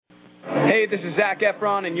Hey, this is Zac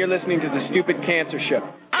Efron, and you're listening to The Stupid Cancer Show.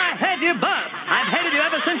 I hate you both. I've hated you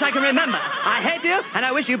ever since I can remember. I hate you, and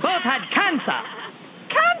I wish you both had cancer.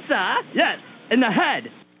 Cancer? Yes, in the head.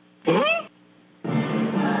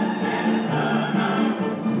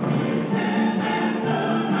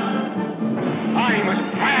 I'm as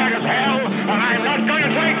tired as hell, and I'm not going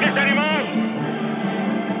to take this anymore.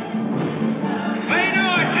 Pay no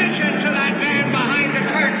attention to that man behind the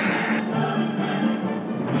curtain.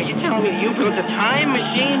 Are you telling me you built a time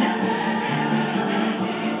machine?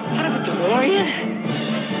 Out of a DeLorean?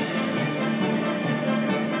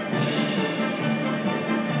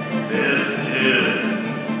 This is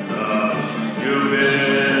the Stupid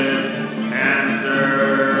Cancer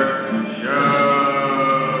Show.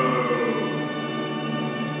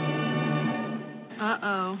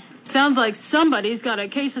 Uh-oh. Sounds like somebody's got a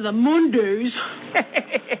case of the Mondays.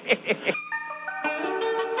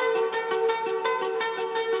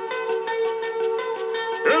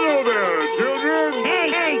 Hello there, children.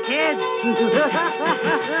 Hey, kids.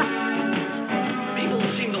 People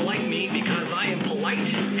seem to like me because I am polite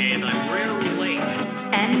and I'm rarely late.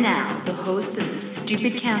 And now, the hosts of the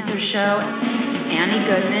Stupid Cancer Show, Annie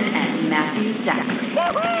Goodman and Matthew Zachary.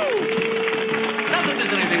 Woohoo! Not that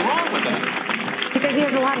there's anything wrong with that. Because he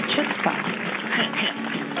has a lot of chutzpah.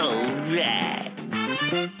 All right.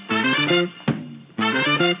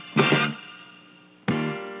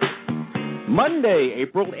 Monday,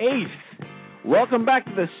 April 8th. Welcome back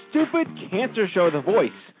to the Stupid Cancer Show, the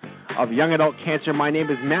voice of young adult cancer. My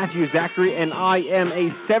name is Matthew Zachary, and I am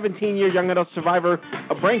a 17-year young adult survivor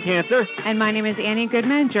of brain cancer. And my name is Annie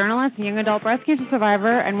Goodman, journalist and young adult breast cancer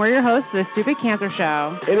survivor, and we're your hosts of the Stupid Cancer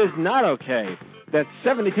Show. It is not okay that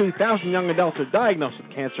 72,000 young adults are diagnosed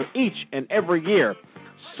with cancer each and every year.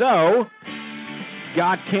 So,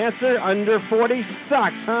 got cancer under 40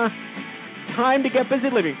 sucks, huh? Time to get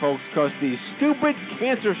busy living, folks, because the Stupid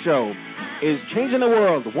Cancer Show is changing the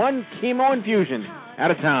world one chemo infusion at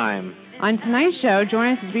a time. On tonight's show,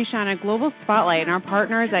 join us as we shine a global spotlight on our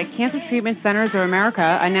partners at Cancer Treatment Centers of America,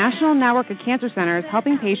 a national network of cancer centers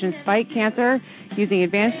helping patients fight cancer using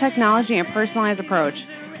advanced technology and personalized approach.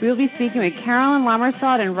 We will be speaking with Carolyn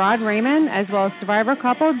Lammersfeld and Raed Rahman, as well as survivor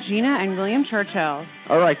couple Jeana and William Churchill.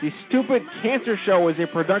 All right, the Stupid Cancer Show is a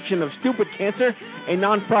production of Stupid Cancer, a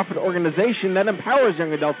nonprofit organization that empowers young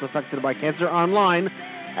adults affected by cancer online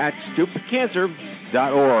at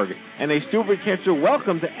stupidcancer.org. And a Stupid Cancer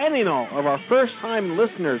welcome to any and all of our first-time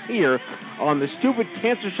listeners here on the Stupid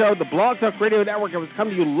Cancer Show, the Blog Talk Radio Network, that was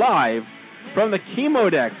coming to you live from the Chemo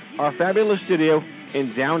Deck, our fabulous studio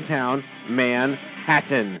in downtown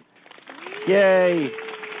Manhattan. Yay.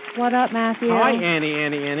 What up, Matthew? Hi,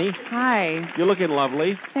 Annie. Hi. You're looking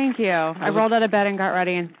lovely. Thank you. I rolled out of bed and got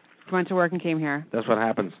ready and went to work and came here. That's what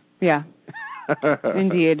happens. Yeah.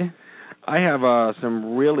 Indeed. I have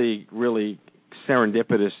some really, really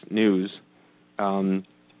serendipitous news.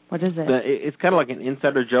 What is it? It's kind of like an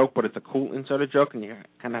insider joke, but it's a cool insider joke, and you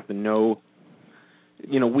kind of have to know.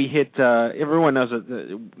 You know, we hit, everyone knows that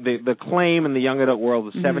the claim in the young adult world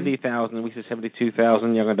is 70,000, we say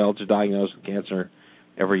 72,000 young adults are diagnosed with cancer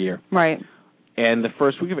every year. Right. And the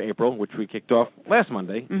first week of April, which we kicked off last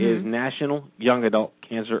Monday, is National Young Adult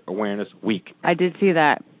Cancer Awareness Week. I did see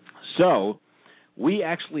that. So, we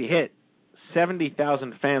actually hit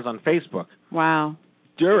 70,000 fans on Facebook. Wow.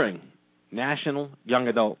 During National Young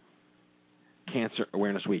Adult Cancer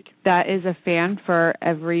Awareness Week. That is a fan for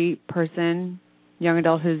every person, young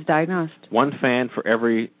adult who's diagnosed. One fan for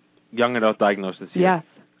every young adult diagnosed this year. Yes.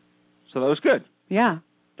 So that was good. Yeah,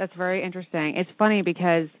 that's very interesting. It's funny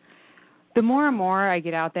because the more and more I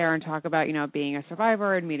get out there and talk about, you know, being a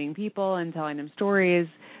survivor and meeting people and telling them stories,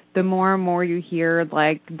 the more and more you hear,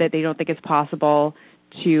 like, that they don't think it's possible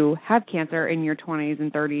to have cancer in your 20s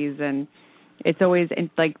and 30s. And it's always,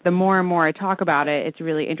 like, the more and more I talk about it, it's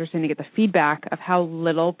really interesting to get the feedback of how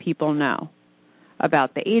little people know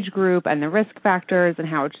about the age group and the risk factors and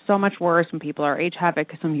how it's so much worse when people are age havoc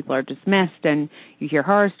because some people are dismissed, and you hear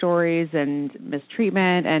horror stories and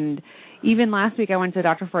mistreatment. And even last week I went to the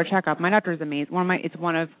doctor for a checkup. My doctor is amazing. It's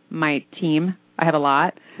one of my team. I have a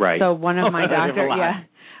lot. Right. So one of my doctors,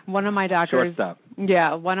 one of my doctors, Short stuff.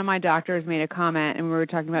 Yeah, one of my doctors made a comment, and we were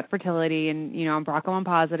talking about fertility, and, you know, I'm BRCA1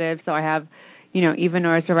 positive, so I have, you know, even though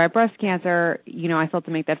I survived breast cancer, you know, I still have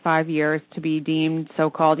to make that 5 years to be deemed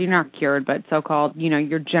so-called, you're not cured, but so-called, you know,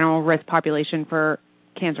 your general risk population for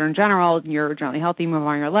cancer in general, you're generally healthy, move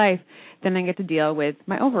on your life, then I get to deal with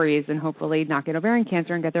my ovaries and hopefully not get ovarian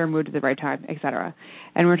cancer and get them removed at the right time, et cetera.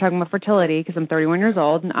 And we're talking about fertility because I'm 31 years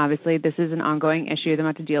old, and obviously this is an ongoing issue that I'm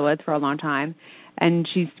going to have to deal with for a long time. And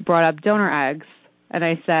she brought up donor eggs, and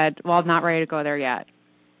I said, well, I'm not ready to go there yet.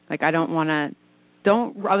 Like, I don't want to,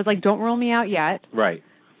 I was like, don't rule me out yet. Right.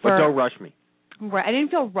 But don't rush me. Right. I didn't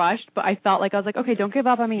feel rushed, but I felt like I was like, okay, don't give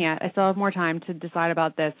up on me yet. I still have more time to decide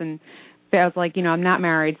about this. And I was like, I'm not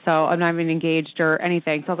married, so I'm not even engaged or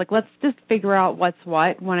anything. So I was like, let's just figure out what's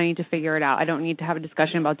what when I need to figure it out. I don't need to have a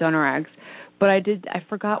discussion about donor eggs. But I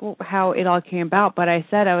forgot how it all came about. But I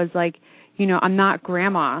said, I was like, I'm not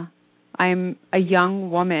grandma. I'm a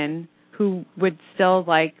young woman who would still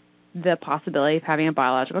like the possibility of having a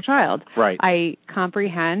biological child. Right. I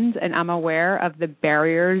comprehend and I'm aware of the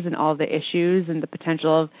barriers and all the issues and the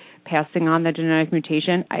potential of passing on the genetic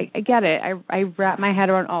mutation. I get it. I wrap my head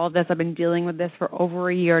around all of this. I've been dealing with this for over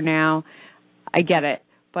a year now. I get it.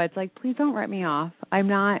 But it's like, please don't write me off. I'm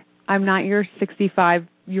not your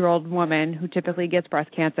 65-year-old woman who typically gets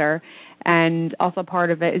breast cancer. And also part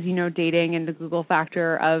of it is, dating and the Google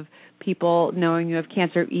factor of people knowing you have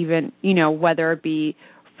cancer, even, whether it be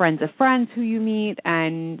friends of friends who you meet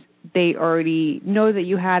and they already know that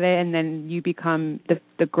you had it, and then you become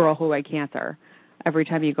the girl who had cancer every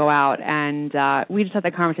time you go out. And we just had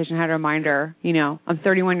that conversation, had a reminder, I'm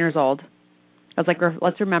 31 years old. I was like,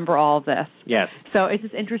 let's remember all of this. Yes. So it's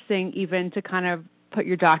just interesting even to kind of put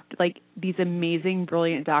your these amazing,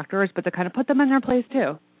 brilliant doctors, but to kind of put them in their place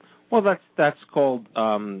too. Well, that's called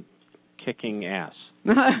kicking ass.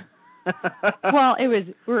 Well, it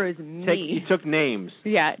was me. You took names.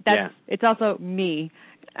 Yeah, it's also me.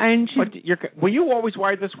 And were you always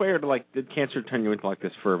wired this way, or did cancer turn you into like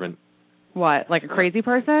this fervent? What, like a crazy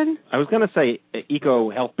person? I was going to say eco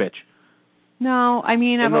health bitch. No, I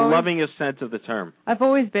mean, in the lovingest sense of the term. I've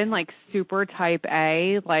always been like super type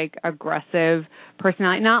A, like aggressive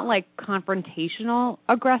personality, not like confrontational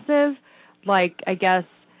aggressive, like I guess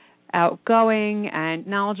outgoing and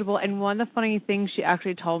knowledgeable. And one of the funny things she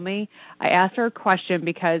actually told me, I asked her a question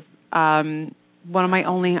because one of my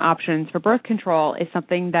only options for birth control is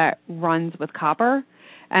something that runs with copper,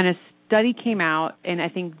 and a study came out in I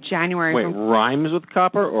think January. Wait, rhymes with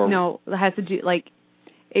copper or no? It has to do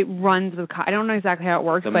it runs with copper. I don't know exactly how it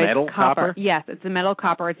works, the but metal it's copper. Copper? Yes, it's a metal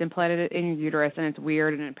copper. It's implanted in your uterus, and it's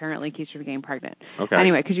weird, and it apparently keeps you from getting pregnant. Okay.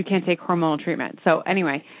 Anyway, because you can't take hormonal treatment. So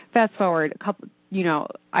anyway, fast forward a couple.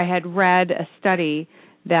 I had read a study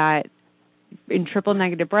that in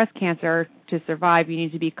triple-negative breast cancer, to survive, you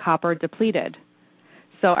need to be copper depleted.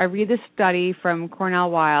 So I read this study from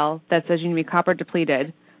Cornell Weill that says you need to be copper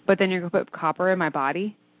depleted, but then you're going to put copper in my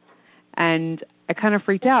body. And I kind of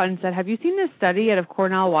freaked out and said, have you seen this study out of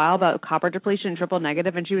Cornell Weill about copper depletion and triple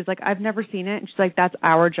negative? And she was like, I've never seen it. And she's like, that's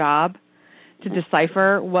our job to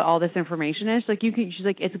decipher what all this information is. She's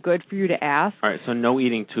like, it's good for you to ask. All right, so no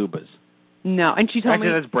eating tubas. No, and she told me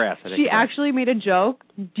that's brass. She actually made a joke.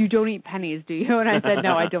 You don't eat pennies, do you? And I said,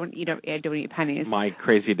 no, I don't eat pennies. My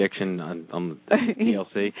crazy addiction on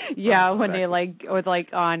TLC. Yeah, when they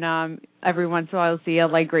on every once in a while you'll see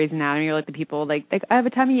a Grey's Anatomy, or the people I have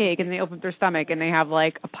a tummy ache, and they open up their stomach and they have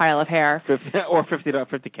a pile of hair.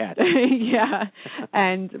 50 cats. Yeah,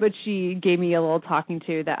 but she gave me a little talking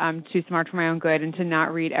to that I'm too smart for my own good, and to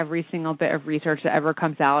not read every single bit of research that ever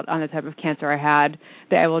comes out on the type of cancer I had,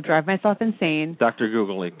 that I will drive myself insane. Dr.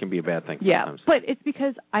 Google, it can be a bad thing sometimes. Yeah, but it's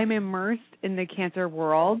because I'm immersed in the cancer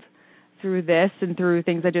world through this and through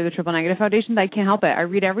things I do at the Triple Negative Foundation that I can't help it. I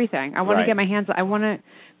read everything. I want to get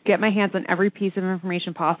my hands on every piece of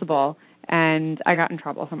information possible, and I got in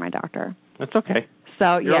trouble from my doctor. That's okay.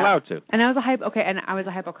 So you're allowed to. And I was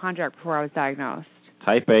a hypochondriac before I was diagnosed.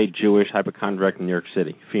 Type A Jewish hypochondriac in New York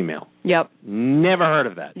City, female. Yep. Never heard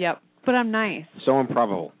of that. Yep. But I'm nice. So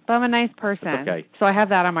improbable. But I'm a nice person. That's okay. So I have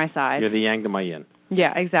that on my side. You're the yang to my yin.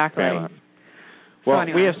 Yeah, exactly. Fair enough. Well,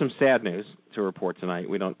 we have some sad news to report tonight.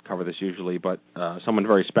 We don't cover this usually, but someone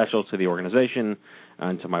very special to the organization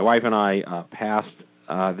and to my wife and I passed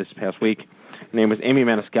this past week. Her name was Amy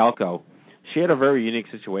Maniscalco. She had a very unique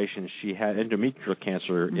situation. She had endometrial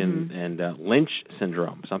cancer and Lynch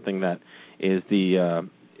syndrome, something that is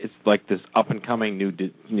it's like this up-and-coming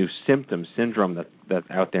new syndrome that's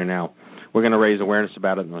out there now. We're going to raise awareness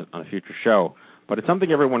about it on a future show. But it's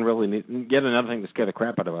something everyone really needs. Yet another thing to scare the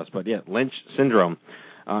crap out of us. But yeah, Lynch syndrome.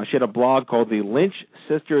 She had a blog called The Lynch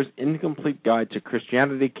Sisters Incomplete Guide to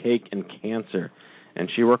Christianity, Cake, and Cancer. And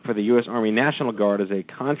she worked for the U.S. Army National Guard as a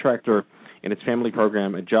contractor in its family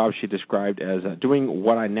program, a job she described as doing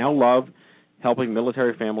what I now love, helping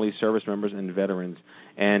military families, service members, and veterans.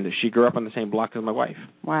 And she grew up on the same block as my wife.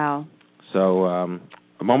 Wow. So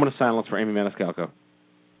a moment of silence for Amy Maniscalco.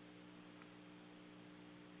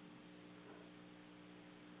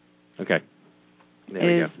 Okay. There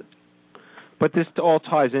we go. But this all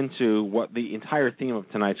ties into what the entire theme of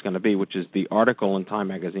tonight's going to be, which is the article in Time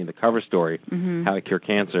magazine, the cover story, How to Cure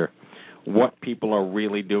Cancer, what people are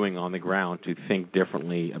really doing on the ground to think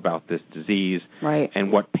differently about this disease, right,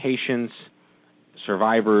 and what patients,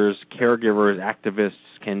 survivors, caregivers, activists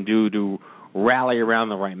can do to rally around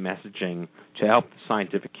the right messaging to help the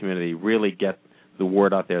scientific community really get the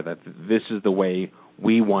word out there that this is the way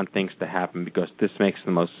we want things to happen because this makes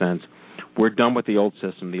the most sense. We're done with the old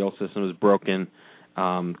system. The old system is broken.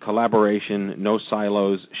 Collaboration, no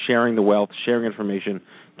silos, sharing the wealth, sharing information.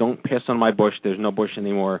 Don't piss on my bush. There's no bush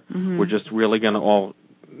anymore. Mm-hmm. We're just really going to all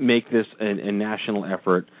make this a national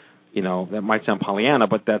effort. You know, that might sound Pollyanna,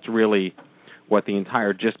 but that's really what the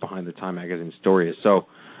entire gist behind the Time Magazine story is. So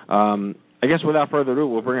I guess without further ado,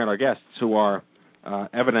 we'll bring out our guests who are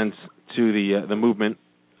evidence to the movement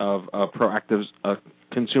of proactive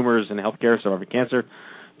consumers in healthcare surviving cancer.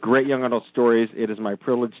 Great young adult stories. It is my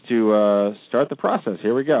privilege to start the process.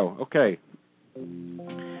 Here we go. Okay.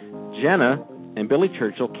 Jeana and Billy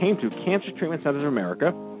Churchill came to Cancer Treatment Centers of America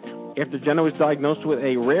after Jeana was diagnosed with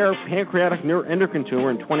a rare pancreatic neuroendocrine tumor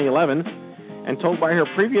in 2011 and told by her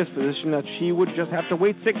previous physician that she would just have to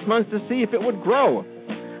wait 6 months to see if it would grow.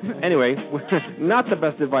 Anyway, not the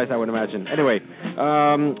best advice, I would imagine. Anyway,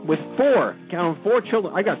 with four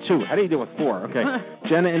children. I got two. How do you deal with four? Okay.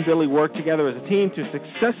 Jeana and Billy worked together as a team to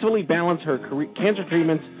successfully balance her cancer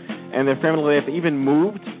treatments and their family life. They even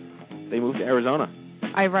moved. They moved to Arizona.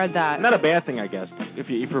 I read that. Not a bad thing, I guess, if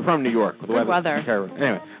you're from New York. The weather.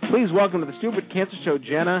 Anyway, please welcome to the Stupid Cancer Show,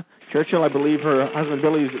 Jeana Churchill. I believe her husband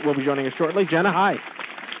Billy will be joining us shortly. Jeana, hi.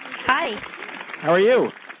 Hi. How are you?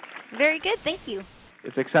 Very good, thank you.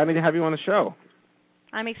 It's exciting to have you on the show.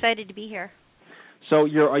 I'm excited to be here. So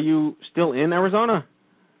are you still in Arizona?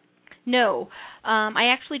 No. I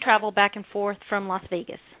actually travel back and forth from Las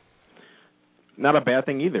Vegas. Not a bad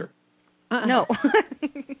thing either. No.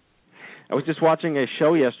 I was just watching a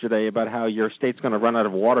show yesterday about how your state's going to run out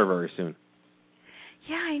of water very soon.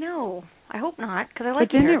 Yeah, I know. I hope not, because I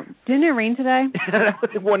like it here. Didn't it rain today?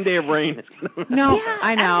 1 day of rain. No, yeah,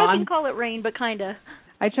 I know. I wouldn't call it rain, but kind of.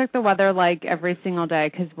 I check the weather like every single day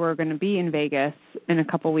because we're going to be in Vegas in a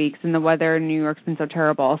couple weeks, and the weather in New York's been so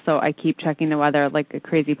terrible, so I keep checking the weather like a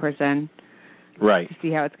crazy person. Right. To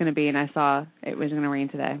see how it's going to be, and I saw it was going to rain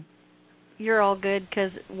today. You're all good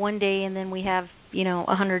because one day and then we have,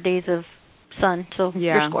 100 days of sun, so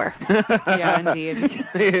you're square. Yeah, indeed.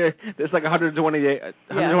 There's like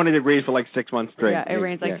 120 degrees for like 6 months straight. Yeah, it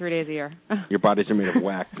rains like 3 days a year. Your bodies are made of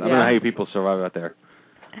wax. I don't know how you people survive out there.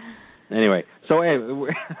 Anyway, so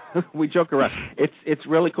we joke around. It's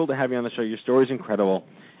really cool to have you on the show. Your story's incredible,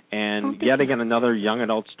 and yet again another young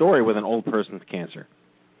adult story with an old person's cancer.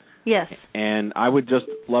 Yes. And I would just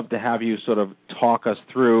love to have you sort of talk us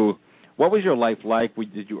through what was your life like.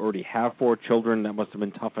 Did you already have 4 children? That must have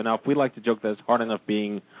been tough enough. We like to joke that it's hard enough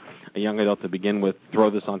being a young adult to begin with.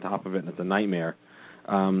 Throw this on top of it, and it's a nightmare.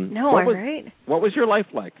 Right? What was your life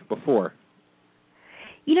like before?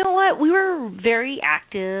 You know what? We were very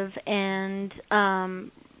active and,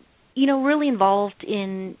 really involved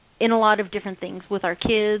in a lot of different things with our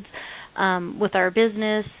kids, with our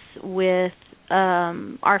business, with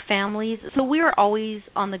our families. So we were always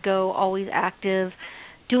on the go, always active,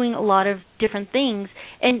 doing a lot of different things.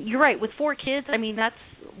 And you're right, with 4 kids,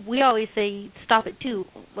 we always say stop at 2.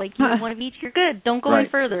 Like, you have one of each, you're good. Don't go any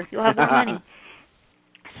further. You'll have more money.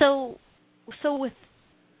 So with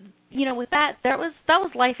with that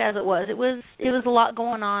was life as it was. It was a lot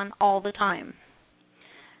going on all the time.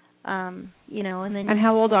 And then. And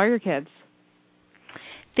how old are your kids?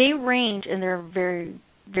 They range, and they're very,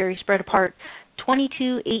 very spread apart.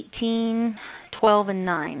 22, 18, 12, and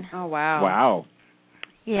 9. Oh wow! Wow.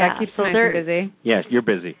 Yeah. That keeps me nice and busy. Yes, you're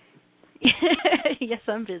busy. Yes,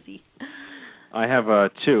 I'm busy. I have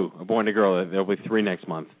 2, a boy and a girl. There'll be 3 next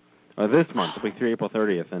month. This month, it'll be 3 April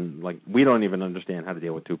 30th, and we don't even understand how to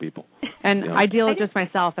deal with 2 people. And I deal with just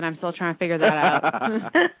myself, and I'm still trying to figure that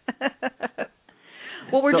out.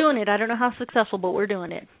 Well, we're doing it. I don't know how successful, but we're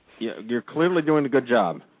doing it. Yeah, you're clearly doing a good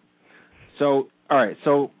job. So, all right.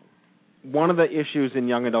 So, one of the issues in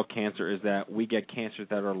young adult cancer is that we get cancers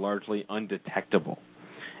that are largely undetectable,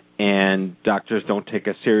 and doctors don't take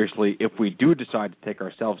us seriously if we do decide to take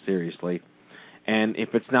ourselves seriously. And if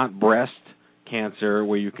it's not breast cancer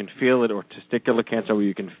where you can feel it, or testicular cancer where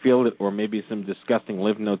you can feel it, or maybe some disgusting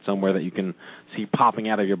lymph node somewhere that you can see popping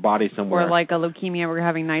out of your body somewhere. Or like a leukemia where you're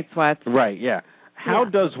having night sweats. Right, yeah. How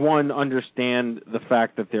does one understand the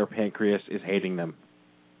fact that their pancreas is hating them?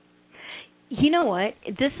 You know what?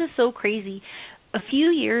 This is so crazy. A few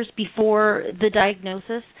years before the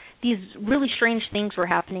diagnosis, these really strange things were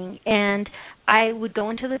happening, and I would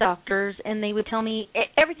go into the doctors, and they would tell me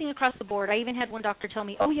everything across the board. I even had one doctor tell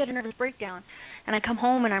me, "Oh, you had a nervous breakdown," and I come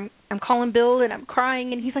home and I'm calling Bill and I'm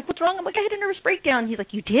crying, and he's like, "What's wrong?" I'm like, "I had a nervous breakdown." He's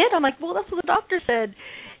like, "You did?" I'm like, "Well, that's what the doctor said."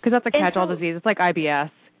 Because that's a catch-all disease. It's like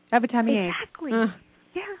IBS. I have a tummy ache. Exactly.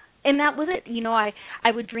 Yeah. And that was it. You know, I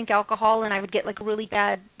would drink alcohol and I would get like a really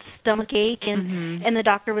bad stomach ache, and the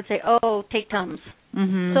doctor would say, "Oh, take Tums."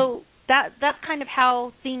 So that's kind of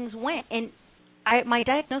how things went. And my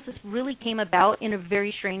diagnosis really came about in a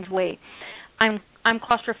very strange way. I'm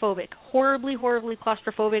claustrophobic, horribly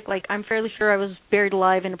claustrophobic. Like, I'm fairly sure I was buried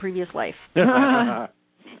alive in a previous life.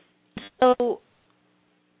 So,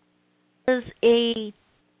 was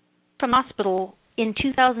from hospital in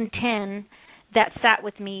 2010 that sat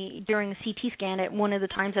with me during a CT scan at one of the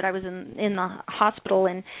times that I was in the hospital,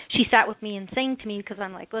 and she sat with me and sang to me, because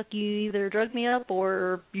I'm like, "Look, you either drug me up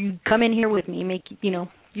or you come in here with me, make,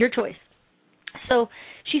 your choice." So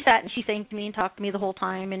she sat and she sang to me and talked to me the whole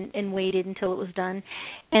time, and waited until it was done.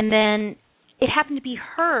 And then it happened to be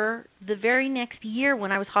her the very next year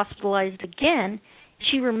when I was hospitalized again.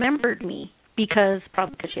 She remembered me,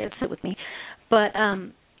 probably because she had to sit with me, but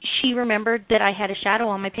she remembered that I had a shadow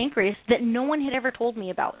on my pancreas that no one had ever told me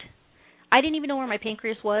about. I didn't even know where my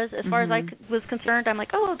pancreas was. As far as I was concerned, I'm like,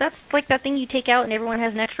 "Oh, that's like that thing you take out and everyone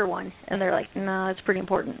has an extra one." And they're like, "No, it's pretty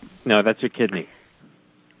important." No, that's your kidney.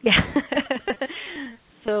 Yeah.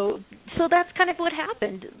 So that's kind of what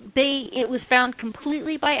happened. It was found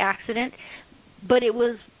completely by accident, but it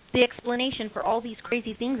was the explanation for all these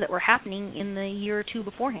crazy things that were happening in the year or two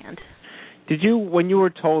beforehand. Did you, when you were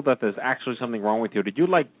told that there's actually something wrong with you, did you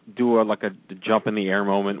do a jump in the air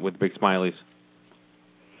moment with big smileys?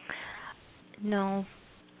 No.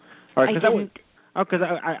 All right, I didn't. Because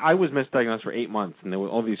I was misdiagnosed for 8 months, and there were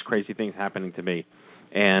all these crazy things happening to me.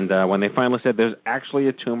 And when they finally said there's actually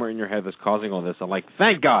a tumor in your head that's causing all this, I'm like,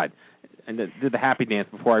 thank God, and did the happy dance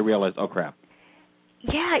before I realized, oh crap.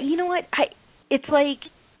 Yeah, you know what?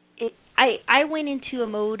 I went into a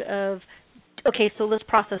mode of, okay, so let's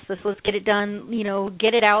process this. Let's get it done,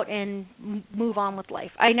 get it out and move on with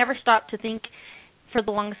life. I never stopped to think for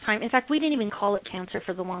the longest time. In fact, we didn't even call it cancer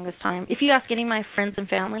for the longest time. If you ask any of my friends and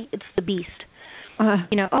family, it's the beast.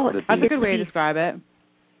 That's a good way to describe it.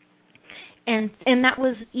 And that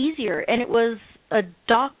was easier. And it was a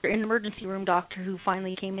doctor, an emergency room doctor, who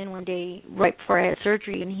finally came in one day right before I had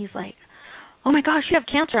surgery, and he's like, "Oh my gosh, you have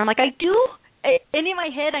cancer." I'm like, "I do?" And in my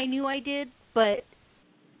head, I knew I did, but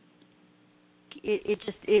it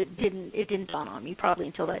didn't dawn on me probably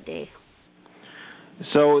until that day.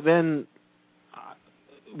 So then,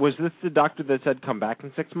 was this the doctor that said come back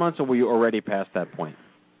in 6 months, or were you already past that point?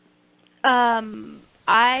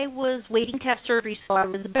 I was waiting to have surgery, so I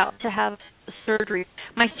was about to have surgery.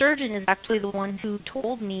 My surgeon is actually the one who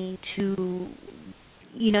told me to,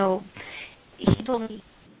 he told me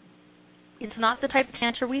it's not the type of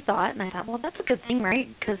cancer we thought. And I thought, well, that's a good thing, right?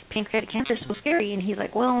 Because pancreatic cancer is so scary. And he's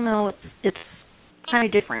like, well, no, it's kind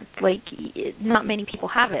of different. Like, not many people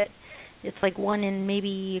have it. It's like 1 in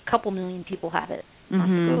maybe a couple million people have it. I was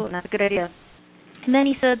like, oh, not a good idea. And then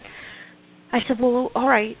I said, well, all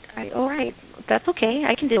right, that's okay.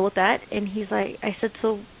 I can deal with that. And I said,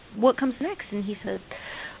 so what comes next? And he said,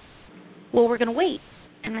 well, we're going to wait.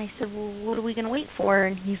 And I said, well, what are we going to wait for?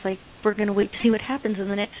 And he's like, we're going to wait to see what happens in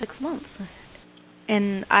the next 6 months.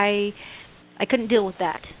 And I couldn't deal with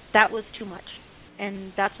that. That was too much.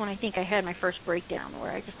 And that's when I think I had my first breakdown,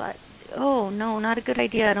 where I just thought, oh, no, not a good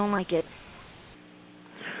idea. I don't like it.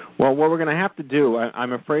 Well, what we're going to have to do,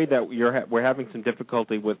 I'm afraid that we're having some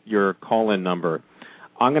difficulty with your call-in number.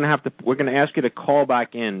 We're going to ask you to call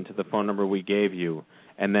back in to the phone number we gave you,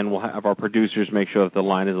 and then we'll have our producers make sure that the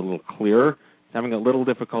line is a little clearer. It's having a little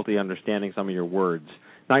difficulty understanding some of your words.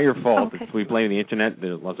 Not your fault. Okay. We blame the Internet.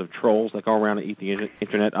 There's lots of trolls that go around and eat the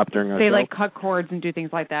Internet up during our show. They cut cords and do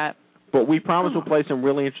things like that. But we promise we'll play some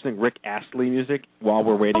really interesting Rick Astley music while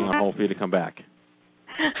we're waiting on hold for you to come back.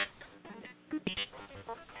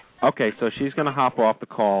 Okay, so she's going to hop off the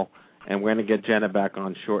call, and we're going to get Jeana back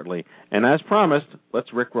on shortly. And as promised,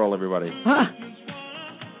 let's Rickroll, everybody.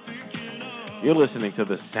 You're listening to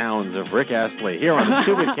the sounds of Rick Astley here on the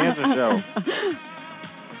Stupid Cancer Show.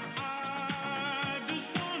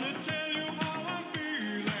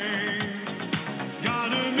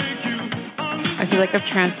 I feel like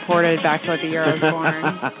I've transported back to like the year I was born.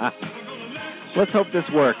 Let's hope this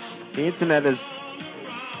works. The Internet is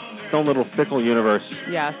its own little fickle universe.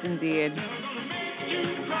 Yes, indeed.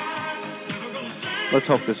 Let's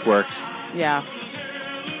hope this works. Yeah.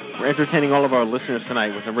 We're entertaining all of our listeners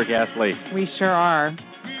tonight with Rick Astley. We sure are.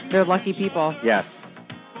 They're lucky people. Yes.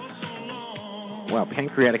 Wow,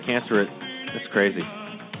 pancreatic cancer, it's crazy.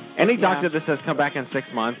 Any doctor that says come back in 6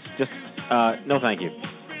 months, just, no thank you.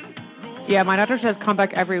 Yeah, my doctor says come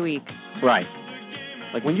back every week. Right.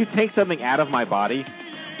 Like when you take something out of my body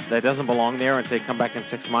that doesn't belong there and say come back in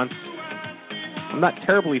 6 months, I'm not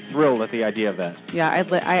terribly thrilled at the idea of that. Yeah, I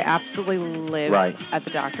absolutely live at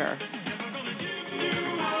the doctor.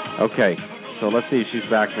 Okay, so let's see if she's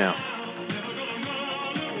back now.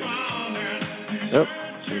 Oh,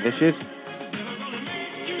 there she is.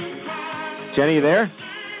 Jenny, you there?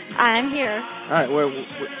 I'm here. All right, well,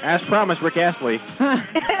 as promised, Rick Astley.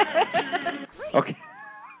 Okay.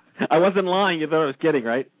 I wasn't lying. You thought I was kidding,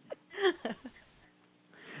 right?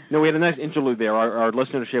 No, we had a nice interlude there. Our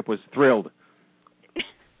listenership was thrilled.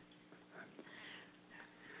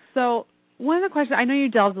 So one of the questions, I know you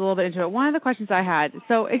delved a little bit into it. One of the questions I had,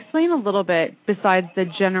 so explain a little bit, besides the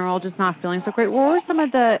general just not feeling so great, what were some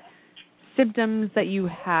of the symptoms that you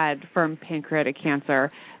had from pancreatic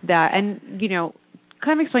cancer that, and, you know,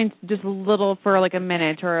 kind of explain just a little for like a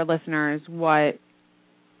minute to our listeners what,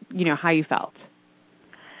 you know, how you felt.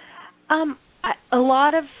 A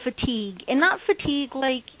lot of fatigue, and not fatigue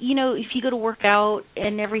like, you know, if you go to work out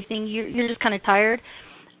and everything, you're just kind of tired.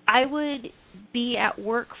 I would be at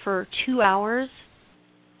work for 2 hours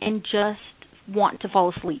and just want to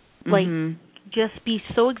fall asleep. Like, just be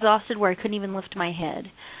so exhausted where I couldn't even lift my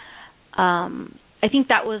head. I think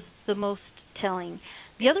that was the most telling.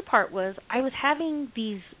 The other part was I was having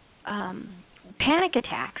these panic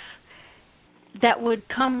attacks that would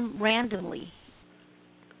come randomly.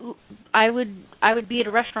 I would be at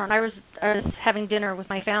a restaurant. I was having dinner with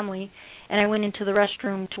my family, and I went into the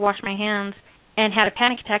restroom to wash my hands and had a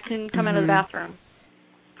panic attack, couldn't come out of the bathroom.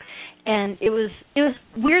 And it was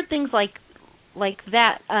weird things like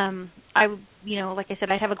that. I, you know, like I said,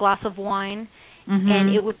 I'd have a glass of wine,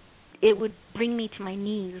 and it would bring me to my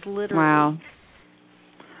knees, literally. Wow.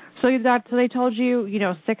 So they told you, you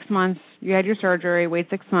know, 6 months. You had your surgery. Wait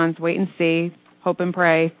 6 months. Wait and see. Hope and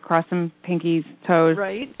pray. Cross some pinkies, toes.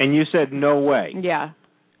 Right. And you said no way. Yeah.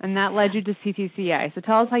 And that led you to CTCA. So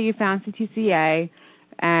tell us how you found CTCA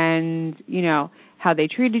and, you know, how they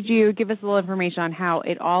treated you. Give us a little information on how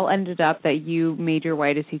it all ended up that you made your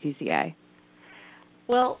way to CTCA.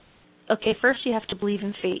 Well, okay, first you have to believe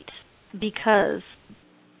in fate, because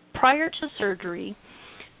prior to surgery,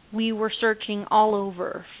 we were searching all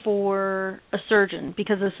over for a surgeon,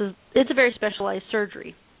 because it's a very specialized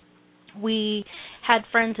surgery. We had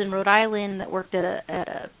friends in Rhode Island that worked at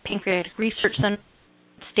a pancreatic research center,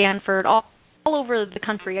 Stanford, all over the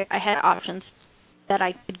country. I had options that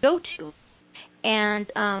I could go to.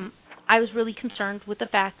 And I was really concerned with the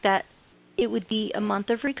fact that it would be a month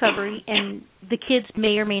of recovery, and the kids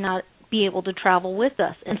may or may not be able to travel with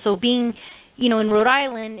us. And so being, you know, in Rhode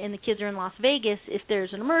Island and the kids are in Las Vegas, if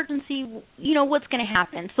there's an emergency, you know, what's going to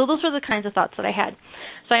happen? So those were the kinds of thoughts that I had.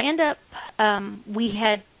 So I ended up, we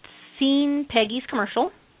had seen Peggy's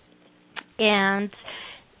commercial, and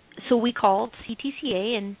so we called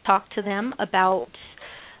CTCA and talked to them about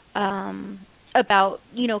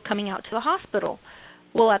you know, coming out to the hospital.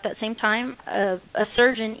 Well, at that same time, a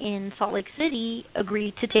surgeon in Salt Lake City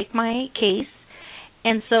agreed to take my case,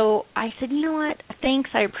 and so I said, you know what, thanks,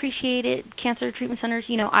 I appreciate it. Cancer treatment centers,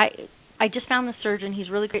 you know, I just found the surgeon. He's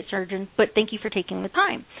a really great surgeon, but thank you for taking the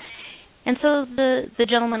time. And so the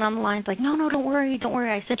gentleman on the line's like, no, don't worry.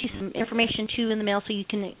 I sent you some information, too, in the mail so you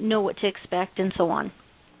can know what to expect and so on.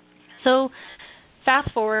 So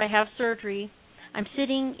fast forward, I have surgery. I'm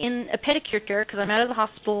sitting in a pedicure chair because I'm out of the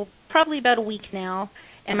hospital probably about a week now,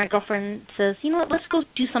 and my girlfriend says, you know what, let's go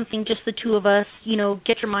do something, just the two of us, you know,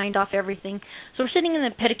 get your mind off everything. So we're sitting in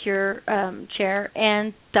the pedicure chair,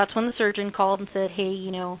 and that's when the surgeon called and said, hey,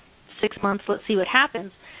 you know, 6 months, let's see what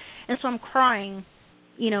happens. And so I'm crying,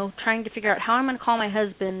 you know, trying to figure out how I'm going to call my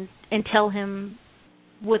husband and tell him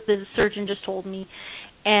what the surgeon just told me.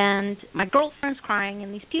 And my girlfriend's crying,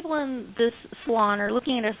 and these people in this salon are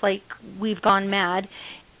looking at us like we've gone mad,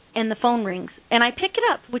 and the phone rings. And I pick it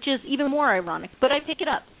up, which is even more ironic, but I pick it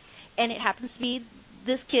up. And it happens to be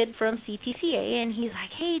this kid from CTCA, and he's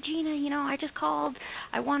like, hey, Jeana, you know, I just called.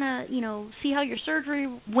 I want to, you know, see how your surgery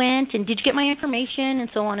went, and did you get my information, and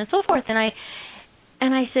so on and so forth. And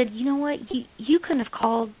I said, you know what, you couldn't have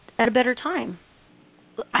called at a better time.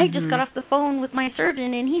 I just got off the phone with my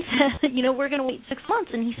surgeon, and he said, you know, we're going to wait 6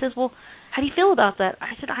 months. And he says, well, how do you feel about that?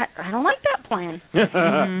 I said, I don't like that plan.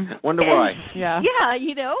 Wonder why. Yeah,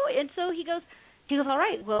 you know. And so he goes, all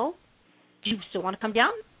right, well, do you still want to come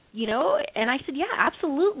down? You know, and I said, yeah,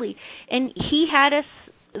 absolutely. And he had us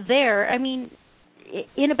there. I mean,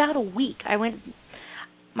 in about a week, I went.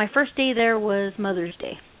 My first day there was Mother's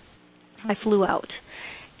Day. I flew out.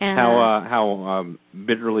 And, how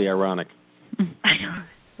bitterly ironic. I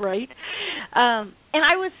know, right? And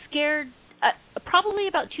I was scared. Probably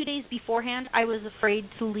about 2 days beforehand, I was afraid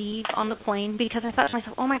to leave on the plane because I thought to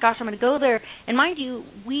myself, oh my gosh, I'm going to go there. And mind you,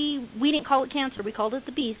 we didn't call it cancer, we called it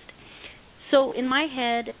the beast. So in my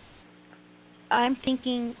head, I'm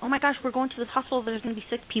thinking, oh my gosh, we're going to this hospital, there's going to be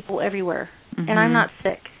sick people everywhere, and I'm not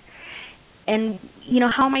sick. And,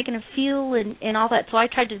 how am I going to feel and all that? So I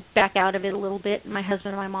tried to back out of it a little bit. My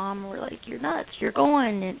husband and my mom were like, you're nuts, you're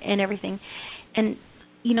going, and everything. And,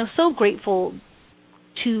 so grateful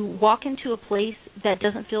to walk into a place that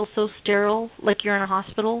doesn't feel so sterile, like you're in a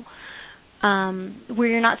hospital, where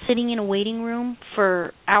you're not sitting in a waiting room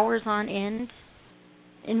for hours on end,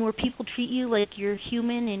 and where people treat you like you're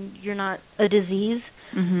human and you're not a disease.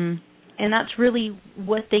 Mm-hmm. And that's really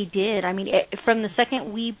what they did. I mean, from the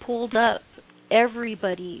second we pulled up,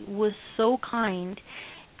 everybody was so kind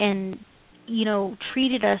and,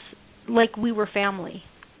 treated us like we were family.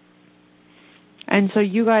 And so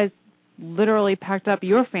you guys literally packed up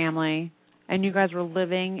your family and you guys were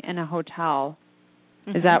living in a hotel.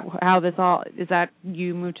 Mm-hmm. Is that how this all, is that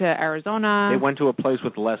you moved to Arizona? They went to a place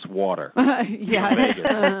with less water. Yeah.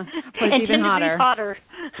 Place even 10 degrees hotter.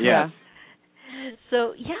 Yes.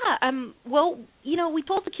 So, we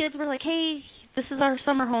told the kids, we're like, hey, this is our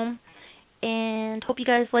summer home, and hope you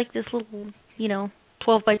guys like this little, 12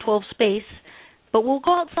 by 12 space, but we'll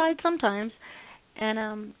go outside sometimes.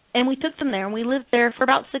 And we took them there, and we lived there for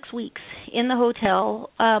about 6 weeks in the hotel.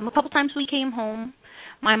 A couple times we came home.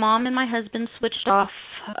 My mom and my husband switched off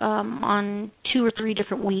on 2 or 3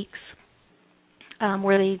 different weeks,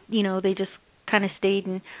 where they just kind of stayed,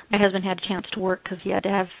 and my husband had a chance to work because he had to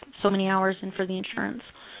have so many hours in for the insurance.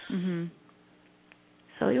 Mm-hmm.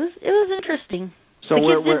 So it was interesting. So the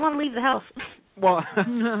kids didn't want to leave the house. But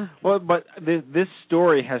this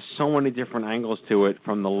story has so many different angles to it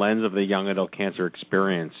from the lens of the young adult cancer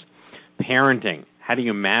experience. Parenting. How do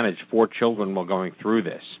you manage 4 children while going through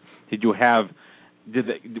this? Did they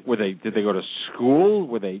go to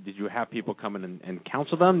school? Did you have people come in and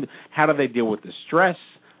counsel them? How do they deal with the stress?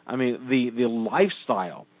 I mean, the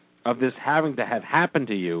lifestyle of this having to have happened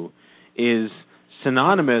to you is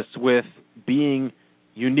synonymous with being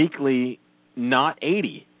uniquely not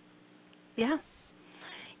 80. Yeah.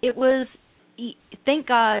 It was, thank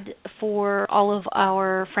God for all of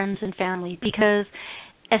our friends and family, because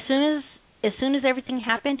as soon as everything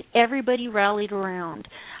happened, everybody rallied around.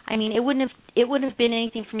 I mean, it wouldn't have been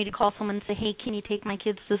anything for me to call someone and say, hey, can you take my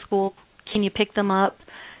kids to school? Can you pick them up?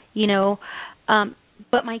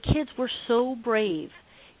 But my kids were so brave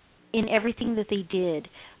in everything that they did.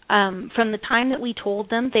 From the time that we told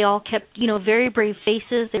them, they all kept, very brave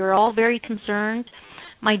faces. They were all very concerned.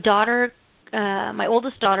 My daughter, my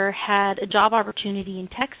oldest daughter, had a job opportunity in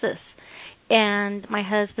Texas, and my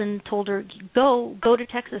husband told her, go to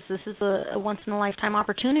Texas. This is a once-in-a-lifetime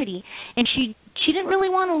opportunity. And she didn't really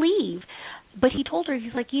want to leave, but he told her,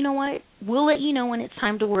 he's like, you know what, we'll let you know when it's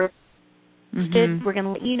time to work. Instead, we're going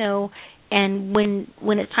to let you know, and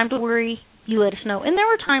when it's time to worry, you let us know. And there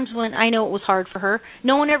were times when I know it was hard for her.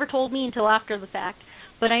 No one ever told me until after the fact,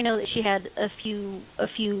 but I know that she had a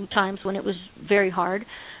few times when it was very hard.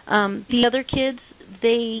 The other kids,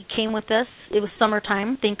 they came with us. It was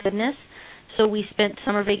summertime, thank goodness. So we spent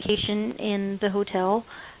summer vacation in the hotel.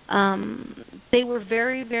 They were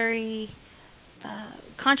very, very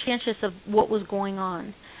conscientious of what was going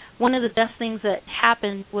on. One of the best things that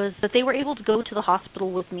happened was that they were able to go to the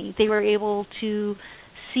hospital with me. They were able to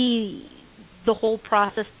see the whole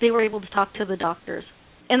process. They were able to talk to the doctors.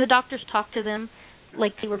 And the doctors talked to them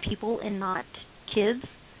like they were people and not kids.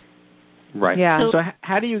 Right. Yeah. So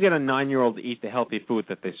how do you get a 9-year-old to eat the healthy food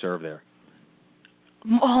that they serve there?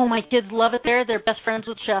 Oh, my kids love it there. They're best friends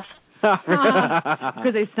with Chef.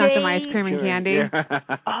 Because they snuck them ice cream and candy.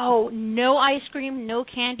 Yeah. Oh, no ice cream, no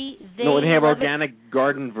candy. They have love organic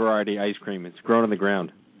garden variety ice cream. It's grown on the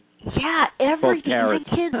ground. Yeah, everything. My carrots.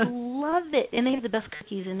 kids love it, and they have the best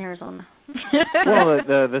cookies in Arizona. Well,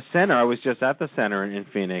 the center, I was just at the center in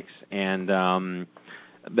Phoenix, and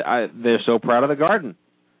they're so proud of the garden.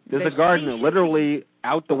 There's a garden literally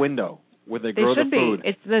out the window where they grow the food.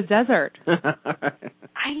 It's the desert.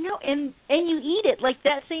 I know, and you eat it like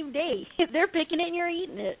that same day. They're picking it and you're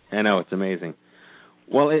eating it. I know, it's amazing.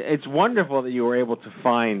 Well, it's wonderful that you were able to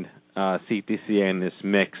find CTCA in this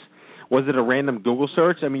mix. Was it a random Google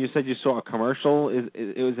search? I mean, you said you saw a commercial.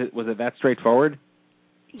 Was it that straightforward?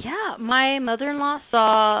 Yeah, my mother-in-law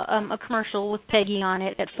saw a commercial with Peggy on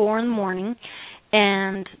it at 4 a.m,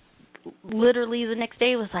 and literally the next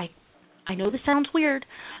day was like, I know this sounds weird,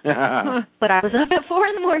 but I was up at 4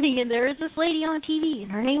 a.m. and there is this lady on TV,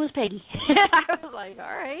 and her name was Peggy. I was like,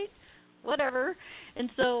 all right, whatever. And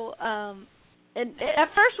so, and at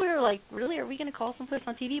first we were like, really, are we going to call someplace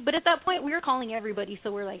on TV? But at that point, we were calling everybody,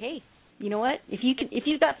 so we're like, hey, you know what? If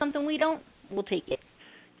you've got something we don't, we'll take it.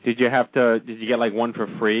 Did you get like one for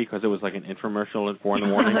free because it was like an infomercial at 4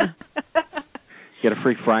 a.m? Get a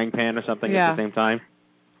free frying pan or something at the same time?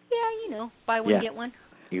 Yeah, buy one, get one.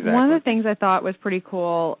 Exactly. One of the things I thought was pretty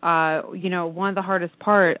cool, one of the hardest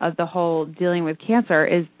part of the whole dealing with cancer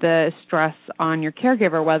is the stress on your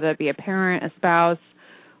caregiver, whether it be a parent, a spouse,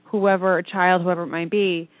 whoever, a child, whoever it might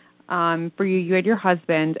be. For you had your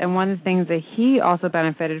husband, and one of the things that he also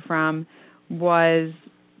benefited from was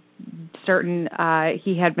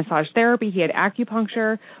he had massage therapy, he had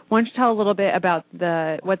acupuncture. Why don't you tell a little bit about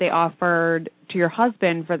what they offered to your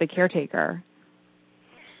husband for the caretaker?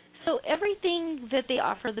 So everything that they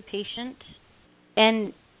offer the patient,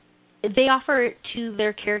 and they offer it to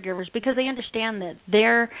their caregivers because they understand that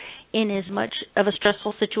they're in as much of a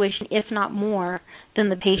stressful situation, if not more, than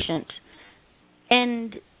the patient.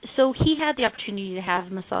 And so he had the opportunity to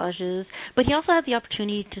have massages, but he also had the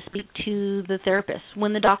opportunity to speak to the therapist.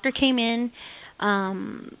 When the doctor came in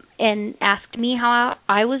and asked me how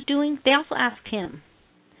I was doing, they also asked him.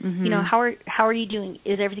 Mm-hmm. How are you doing?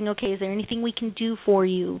 Is everything okay? Is there anything we can do for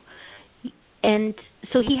you? And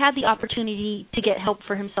so he had the opportunity to get help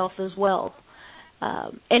for himself as well.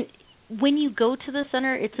 And when you go to the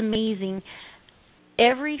center, it's amazing.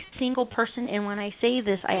 Every single person, and when I say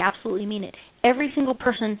this, I absolutely mean it, every single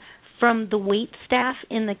person from the wait staff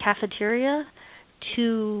in the cafeteria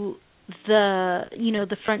to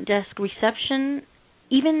the front desk reception,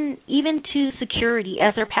 even to security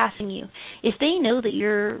as they're passing you, if they know that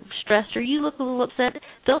you're stressed or you look a little upset,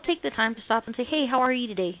 they'll take the time to stop and say, hey, how are you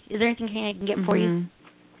today? Is there anything I can get for you?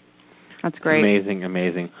 That's great.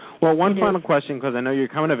 Amazing. Well, one final question, because I know you're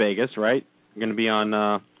coming to Vegas, right? You're going to be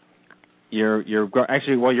on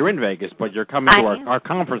you're in Vegas, but you're coming to our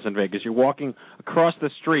conference in Vegas. You're walking across the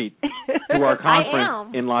street to our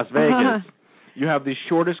conference in Las Vegas. You have the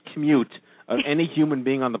shortest commute of any human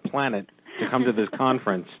being on the planet to come to this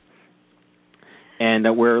conference. And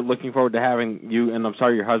we're looking forward to having you, and I'm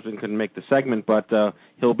sorry your husband couldn't make the segment, but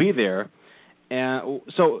he'll be there.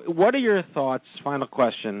 So what are your thoughts, final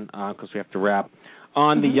question, because we have to wrap,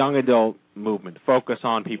 on the young adult movement? Focus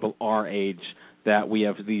on people our age, that we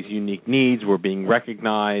have these unique needs, we're being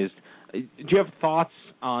recognized. Do you have thoughts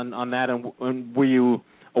on that, and were you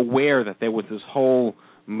aware that there was this whole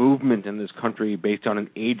movement in this country based on an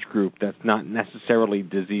age group that's not necessarily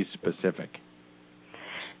disease-specific?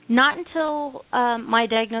 Not until my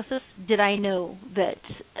diagnosis did I know that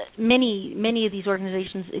many of these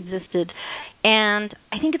organizations existed. And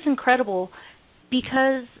I think it's incredible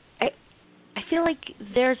because I feel like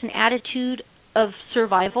there's an attitude of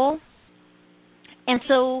survival. And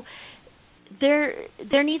so there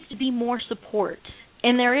needs to be more support.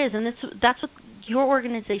 And there is, and that's what your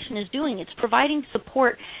organization is doing. It's providing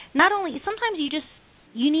support. Not only, sometimes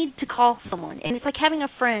you need to call someone. And it's like having a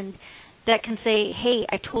friend that can say, hey,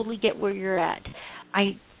 I totally get where you're at.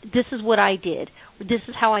 This is what I did. This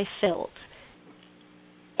is how I felt.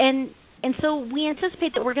 And so we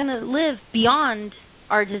anticipate that we're going to live beyond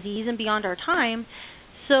our disease and beyond our time.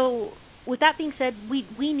 So with that being said,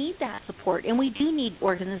 we need that support, and we do need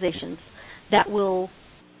organizations that will,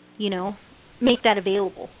 make that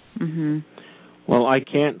available. Mm-hmm. Well, I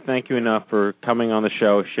can't thank you enough for coming on the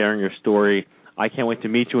show, sharing your story. I can't wait to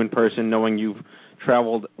meet you in person, knowing you've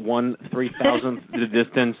traveled 1/3,000th the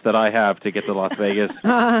distance that I have to get to Las Vegas,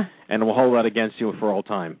 and we'll hold that against you for all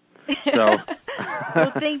time. So,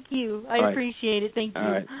 well, thank you. I appreciate it. Thank you.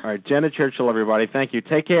 All right. Jeana Churchill, everybody. Thank you.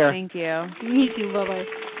 Take care. Thank you. Me too. Bye-bye.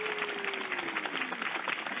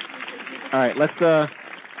 All right, let's,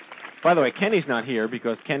 by the way, Kenny's not here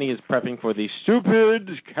because Kenny is prepping for the stupid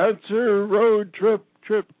cancer road trip.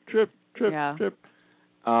 Yeah.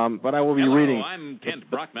 But I will be reading I'm Kent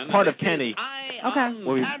Brockman. part of Kenny. Okay.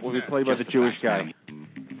 Will be played by the Jewish guy.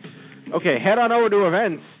 Okay, head on over to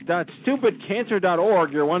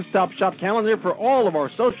events.stupidcancer.org, your one-stop shop calendar for all of our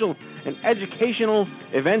social and educational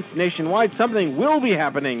events nationwide. Something will be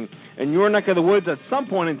happening in your neck of the woods at some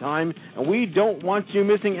point in time, and we don't want you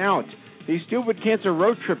missing out. The Stupid Cancer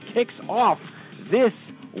Road Trip kicks off this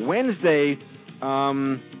Wednesday with...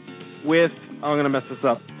 Oh, I'm going to mess this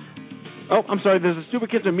up. Oh, I'm sorry. There's a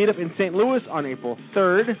Stupid Cancer meetup in St. Louis on April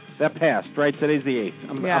 3rd. That passed, right? Today's the 8th.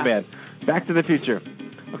 I'm bad. Back to the future.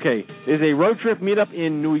 Okay. There's a road trip meetup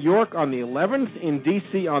in New York on the 11th, in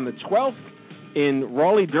D.C. on the 12th, in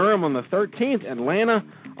Raleigh-Durham on the 13th, Atlanta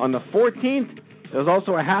on the 14th, There's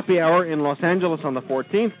also a happy hour in Los Angeles on the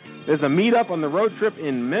 14th. There's a meetup on the road trip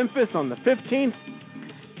in Memphis on the 15th.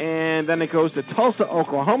 And then it goes to Tulsa,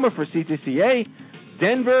 Oklahoma for CTCA,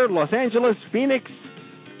 Denver, Los Angeles, Phoenix,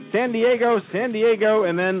 San Diego,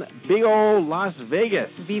 and then big old Las Vegas.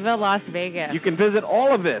 Viva Las Vegas. You can visit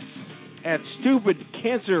all of this at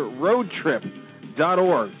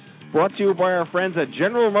stupidcancerroadtrip.org. Brought to you by our friends at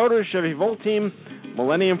General Motors, Chevy Volt Team,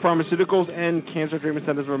 Millennium Pharmaceuticals, and Cancer Treatment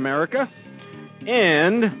Centers of America.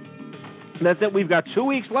 And that's it. We've got 2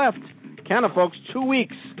 weeks left. Count it, folks. 2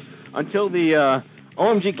 weeks until the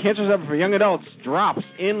OMG Cancer Supper for Young Adults drops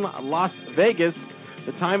in Las Vegas.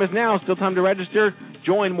 The time is now. Still time to register.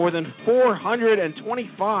 Join more than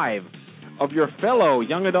 425 of your fellow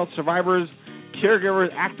young adult survivors, caregivers,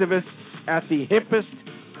 activists at the hippest,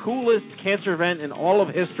 coolest cancer event in all of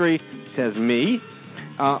history, says me.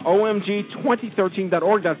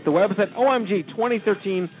 OMG2013.org. That's the website,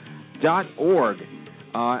 OMG2013.org.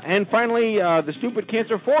 And finally, the Stupid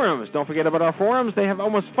Cancer Forums. Don't forget about our forums. They have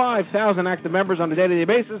almost 5,000 active members on a day-to-day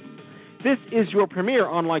basis. This is your premier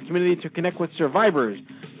online community to connect with survivors,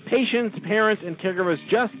 patients, parents, and caregivers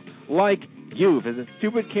just like you. Visit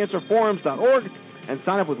stupidcancerforums.org and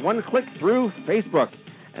sign up with one click through Facebook.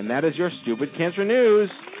 And that is your Stupid Cancer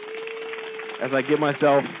News. As I give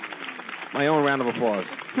myself my own round of applause.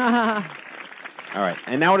 All right,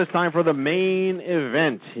 and now it is time for the main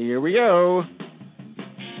event. Here we go.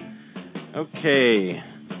 Okay.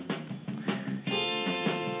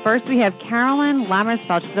 First, we have Carolyn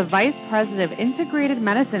Lammersfeld. She's the Vice President of Integrative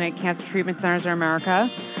Medicine at Cancer Treatment Centers of America.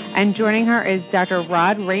 And joining her is Dr.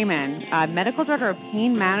 Raed Rahman, Medical Director of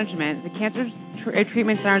Pain Management at the Cancer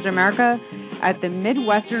Treatment Centers of America at the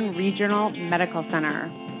Midwestern Regional Medical Center.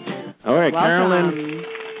 All right, welcome. Carolyn.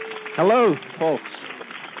 Hello, folks.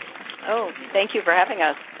 Oh, thank you for having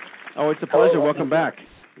us. Oh, it's a pleasure. Welcome back.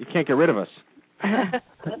 You can't get rid of us.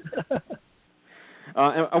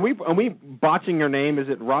 Are we botching your name? Is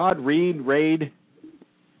it Rod, Reed, Raed?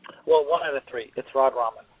 Well, one of the three. It's Raed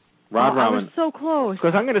Rahman. Raed Rahman. I was so close.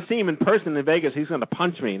 Because I'm going to see him in person in Vegas. He's going to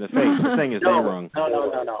punch me in the face for saying his name wrong. No.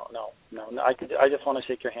 I just want to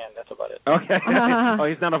shake your hand. That's about it. Okay. Oh,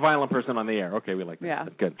 he's not a violent person on the air. Okay, we like that. Yeah.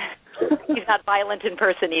 That's good. He's not violent in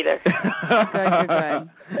person either. Good.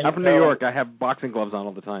 I'm from New York. I have boxing gloves on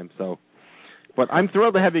all the time, so. But I'm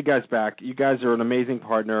thrilled to have you guys back. You guys are an amazing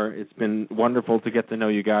partner. It's been wonderful to get to know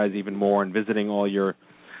you guys even more and visiting all your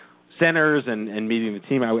centers and meeting the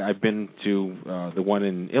team. I've been to the one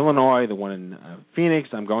in Illinois, the one in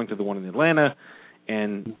Phoenix. I'm going to the one in Atlanta,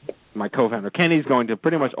 and my co-founder Kenny's going to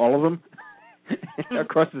pretty much all of them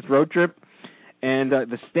across this road trip. And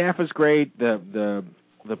the staff is great. The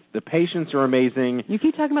patients are amazing. You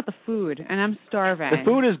keep talking about the food, and I'm starving. The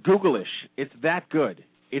food is Google-ish. It's that good.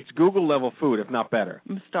 It's Google-level food, if not better.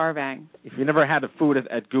 I'm starving. If you never had the food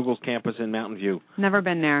at Google's campus in Mountain View. Never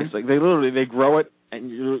been there. It's like they grow it, and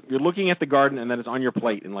you're looking at the garden, and then it's on your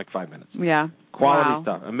plate in like 5 minutes. Yeah. Quality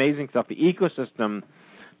stuff. Amazing stuff. The ecosystem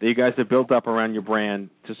that you guys have built up around your brand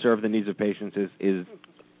to serve the needs of patients is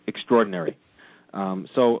extraordinary. All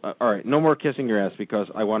right, no more kissing your ass because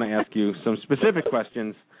I want to ask you some specific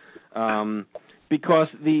questions because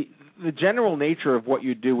the general nature of what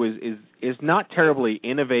you do is not terribly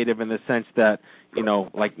innovative in the sense that,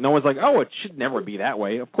 like no one's like, oh, it should never be that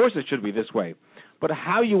way. Of course it should be this way. But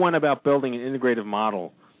how you went about building an integrative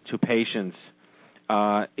model to patients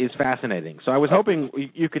is fascinating. So I was hoping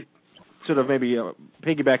you could sort of maybe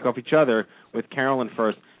piggyback off each other with Carolyn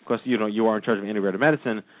first because, you are in charge of integrative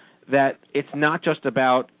medicine, that it's not just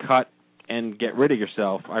about cut and get rid of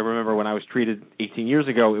yourself. I remember when I was treated 18 years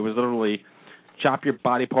ago, it was literally chop your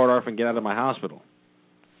body part off and get out of my hospital.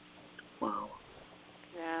 Wow.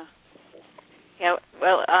 Yeah.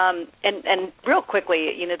 Well, and real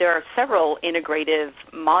quickly, there are several integrative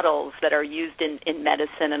models that are used in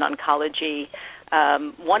medicine and oncology.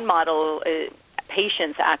 One model,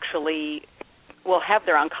 patients actually will have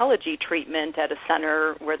their oncology treatment at a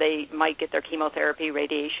center where they might get their chemotherapy,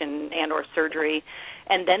 radiation, and or surgery,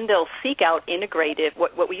 and then they'll seek out integrative,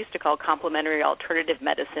 what we used to call complementary alternative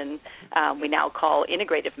medicine, we now call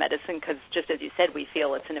integrative medicine because, just as you said, we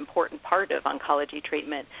feel it's an important part of oncology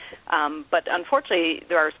treatment. But unfortunately,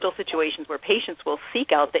 there are still situations where patients will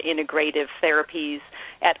seek out the integrative therapies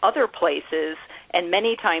at other places, and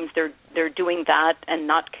many times they're doing that and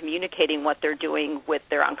not communicating what they're doing with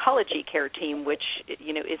their oncology care team, which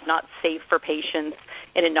is not safe for patients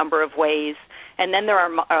in a number of ways. And then there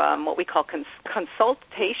are what we call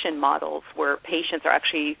consultation models, where patients are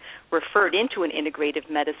actually referred into an integrative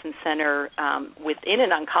medicine center within an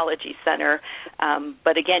oncology center.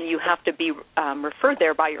 But again, you have to be referred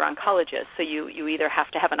there by your oncologist. So you either have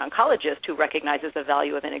to have an oncologist who recognizes the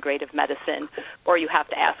value of integrative medicine, or you have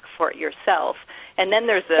to ask for it yourself. And then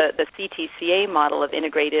there's the CTCA model of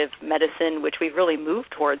integrative medicine, which we've really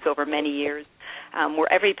moved towards over many years,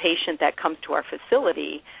 where every patient that comes to our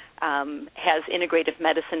facility has integrative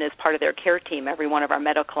medicine as part of their care team. Every one of our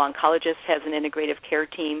medical oncologists has an integrative care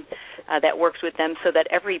team that works with them, so that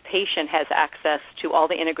every patient has access to all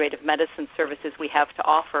the integrative medicine services we have to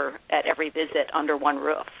offer at every visit under one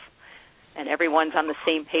roof. And everyone's on the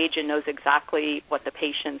same page and knows exactly what the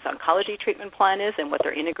patient's oncology treatment plan is and what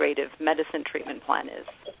their integrative medicine treatment plan is.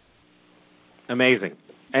 Amazing.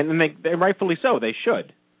 And they rightfully so. They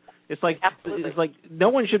should. It's like no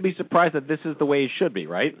one should be surprised that this is the way it should be,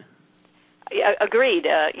 right? Yeah, agreed.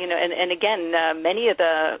 And again, many of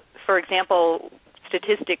for example,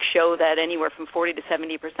 statistics show that anywhere from 40 to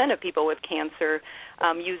 70% of people with cancer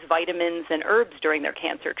use vitamins and herbs during their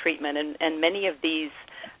cancer treatment, and many of these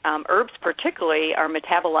herbs particularly are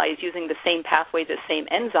metabolized using the same pathways, the same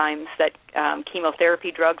enzymes that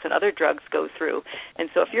chemotherapy drugs and other drugs go through. And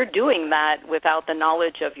so if you're doing that without the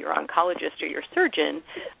knowledge of your oncologist or your surgeon,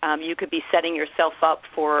 you could be setting yourself up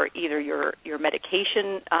for either your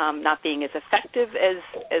medication not being as effective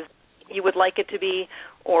as you would like it to be,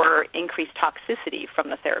 or increased toxicity from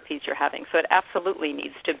the therapies you're having. So it absolutely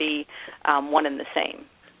needs to be one and the same.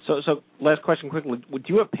 So last question quickly. Do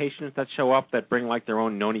you have patients that show up that bring like their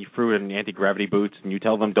own noni fruit and anti-gravity boots, and you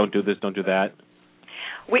tell them don't do this, don't do that?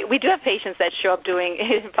 We do have patients that show up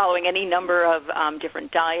following any number of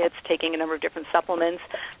different diets, taking a number of different supplements,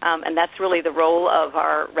 and that's really the role of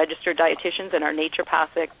our registered dietitians and our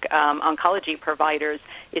naturopathic oncology providers,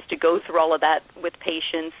 is to go through all of that with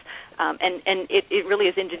patients. And it really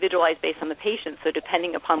is individualized based on the patient. So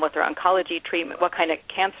depending upon what their oncology treatment, what kind of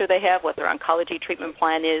cancer they have, what their oncology treatment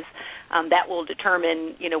plan is, that will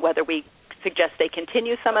determine, whether we suggest they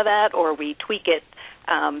continue some of that or we tweak it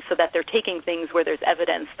so that they're taking things where there's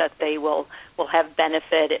evidence that they will have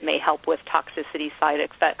benefit. It may help with toxicity, side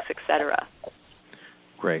effects, et cetera.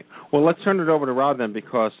 Great. Well, let's turn it over to Raed then,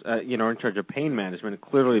 because in charge of pain management.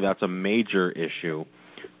 Clearly, that's a major issue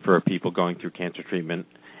for people going through cancer treatment.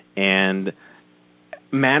 And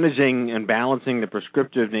managing and balancing the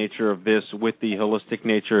prescriptive nature of this with the holistic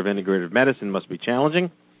nature of integrative medicine must be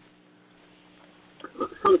challenging.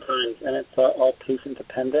 Sometimes, and it's all patient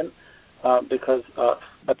dependent, because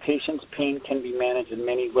a patient's pain can be managed in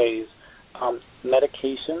many ways.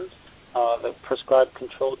 Medications, the prescribed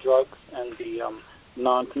controlled drugs and the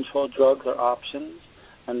non-controlled drugs are options,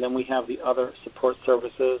 and then we have the other support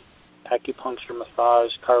services, acupuncture,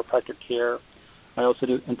 massage, chiropractic care. I also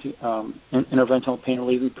do interventional pain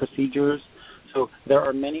relieving procedures. So there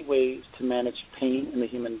are many ways to manage pain in the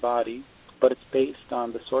human body, but it's based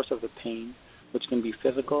on the source of the pain, which can be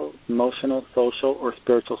physical, emotional, social, or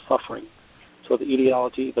spiritual suffering. So the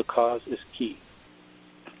etiology, the cause, is key.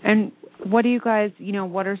 And what do you guys,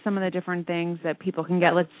 what are some of the different things that people can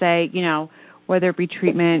get? Let's say, whether it be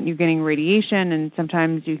treatment, you're getting radiation, and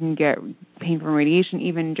sometimes you can get pain from radiation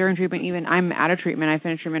even during treatment. Even I'm out of treatment. I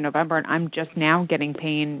finished treatment in November, and I'm just now getting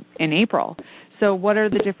pain in April. So what are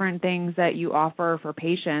the different things that you offer for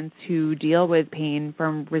patients who deal with pain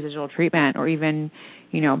from residual treatment, or even,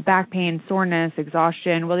 back pain, soreness,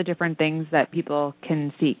 exhaustion? What are the different things that people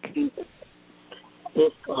can seek?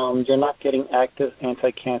 If you're not getting active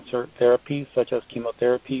anti-cancer therapies such as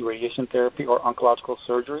chemotherapy, radiation therapy, or oncological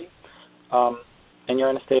surgery, and you're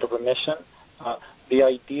in a state of remission, the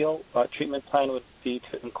ideal treatment plan would be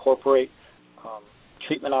to incorporate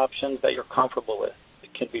treatment options that you're comfortable with.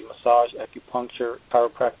 It can be massage, acupuncture,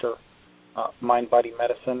 chiropractor, mind-body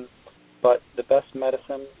medicine. But the best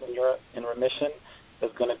medicine when you're in remission is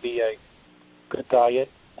going to be a good diet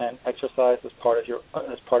and exercise as part of your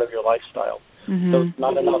lifestyle. Mm-hmm. So it's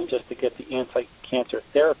not enough just to get the anti-cancer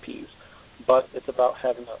therapies, but it's about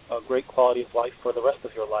having a great quality of life for the rest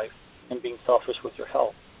of your life and being selfish with your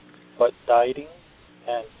health. But dieting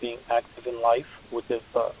and being active in life with this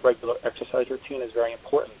regular exercise routine is very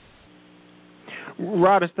important.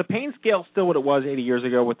 Raed, is the pain scale still what it was 80 years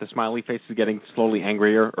ago, with the smiley faces getting slowly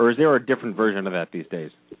angrier, or is there a different version of that these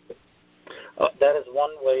days? That is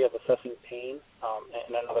one way of assessing pain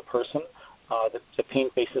in another person. The pain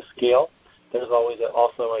faces scale. There's always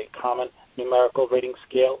also a common numerical rating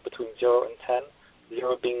scale between 0 and 10,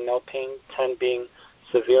 0 being no pain, 10 being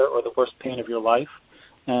severe or the worst pain of your life.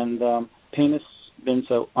 And pain has been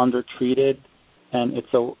so undertreated and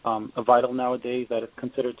it's a vital nowadays that is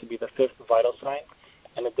considered to be the fifth vital sign,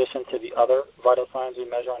 in addition to the other vital signs we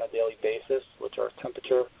measure on a daily basis, which are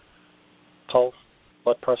temperature, pulse,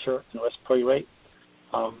 blood pressure, and respiratory rate.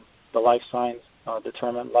 The life signs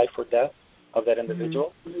determine life or death of that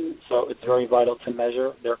individual. Mm-hmm. So it's very vital to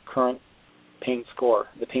measure their current pain score,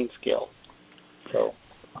 the pain scale. So.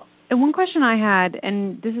 And one question I had,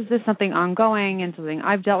 and this is just something ongoing and something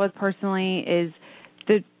I've dealt with personally, is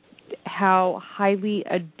how highly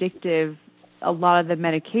addictive a lot of the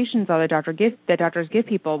medications are that doctors give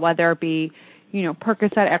people, whether it be,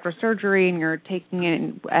 Percocet after surgery and you're taking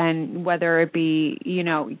it, and whether it be,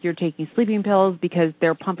 you're taking sleeping pills because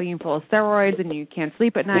they're pumping you full of steroids and you can't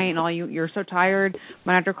sleep at night and you're so tired.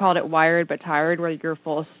 My doctor called it wired but tired, where you're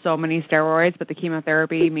full of so many steroids, but the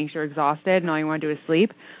chemotherapy makes you exhausted and all you want to do is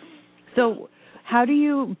sleep. So how do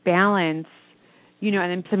you balance, and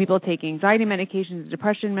then some people take anxiety medications,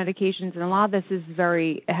 depression medications, and a lot of this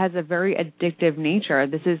has a very addictive nature.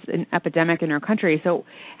 This is an epidemic in our country. So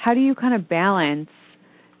how do you kind of balance,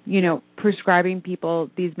 prescribing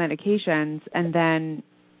people these medications and then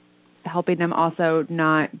helping them also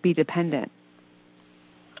not be dependent?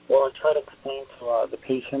 Well, I try to explain to the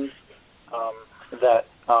patients that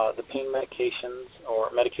the pain medications or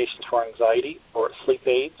medications for anxiety or sleep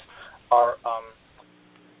aids are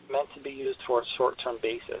meant to be used for a short-term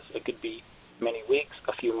basis. It could be many weeks,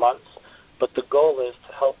 a few months, but the goal is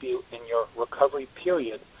to help you in your recovery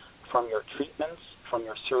period from your treatments, from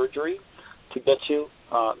your surgery, to get you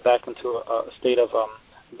back into a state of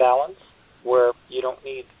balance where you don't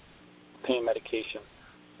need pain medication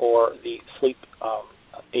or the sleep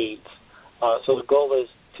aids. So the goal is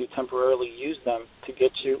to temporarily use them to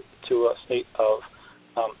get you to a state of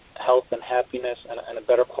health and happiness and a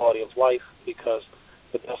better quality of life, because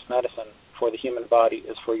the best medicine for the human body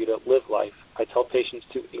is for you to live life. I tell patients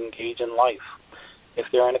to engage in life. If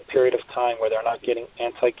they're in a period of time where they're not getting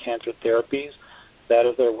anti-cancer therapies, that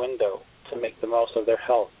is their window to make the most of their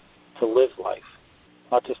health, to live life,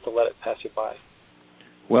 not just to let it pass you by.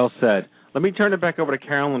 Well said. Let me turn it back over to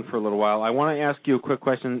Carolyn for a little while. I want to ask you a quick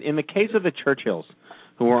question. In the case of the Churchills,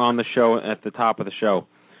 who were on the show at the top of the show,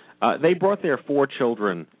 they brought their 4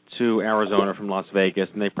 children to Arizona from Las Vegas,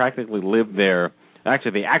 and they practically lived there.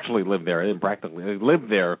 Actually, they actually lived there. They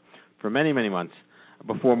lived there for many, many months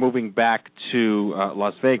before moving back to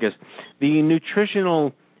Las Vegas. The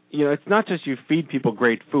nutritional, it's not just you feed people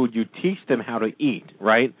great food, you teach them how to eat,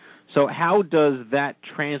 right? So how does that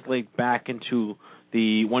translate back into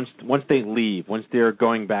once they leave, once they're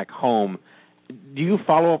going back home? Do you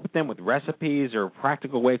follow up with them with recipes or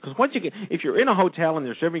practical ways? Because if you're in a hotel and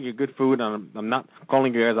they're serving you good food, and I'm not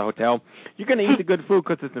calling you guys a hotel, you're going to eat the good food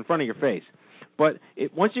because it's in front of your face. But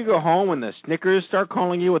once you go home and the Snickers start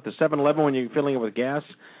calling you at the 7-Eleven when you're filling it with gas,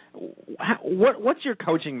 what's your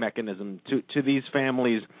coaching mechanism to these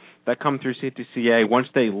families that come through CTCA once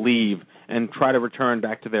they leave and try to return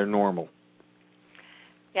back to their normal?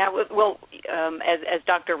 Yeah, well, as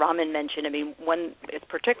Dr. Rahman mentioned,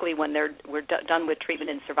 particularly when we're done with treatment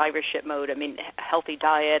in survivorship mode, healthy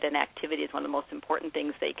diet and activity is one of the most important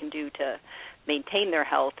things they can do to maintain their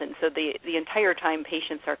health. And so the entire time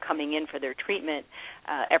patients are coming in for their treatment,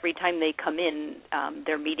 every time they come in,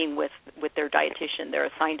 they're meeting with their dietitian. They're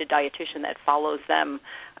assigned a dietitian that follows them,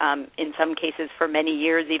 in some cases for many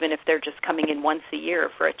years, even if they're just coming in once a year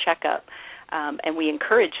for a checkup. And we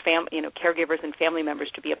encourage caregivers and family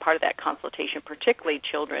members to be a part of that consultation, particularly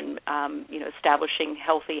children. Establishing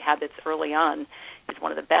healthy habits early on is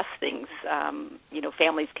one of the best things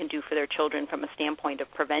families can do for their children from a standpoint of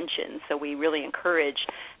prevention. So we really encourage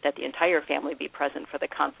that the entire family be present for the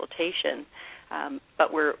consultation.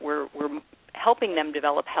 But we're helping them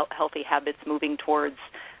develop healthy habits, moving towards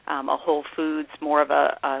a whole foods, more of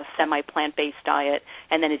a semi-plant-based diet.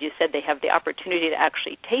 And then, as you said, they have the opportunity to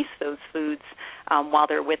actually taste those foods while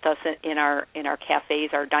they're with us in our cafes,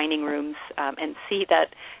 our dining rooms, and see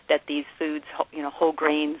that these foods, whole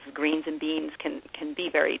grains, greens and beans can be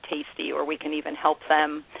very tasty, or we can even help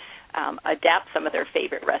them adapt some of their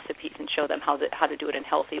favorite recipes and show them how to do it in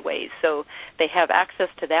healthy ways. So they have access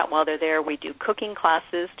to that while they're there. We do cooking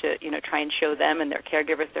classes to try and show them and their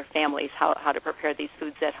caregivers, their families, how to prepare these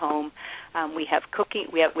foods at home. We have cooking.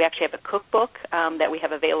 We actually have a cookbook that we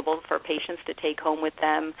have available for patients to take home with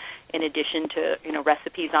them, in addition to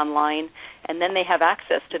recipes online. And then they have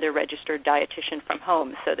access to their registered dietitian from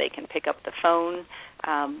home, so they can pick up the phone.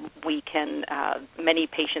 Many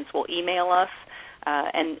patients will email us.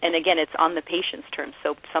 And again, it's on the patient's terms.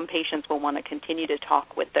 So some patients will want to continue to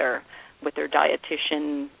talk with their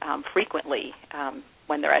dietitian frequently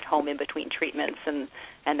when they're at home in between treatments, and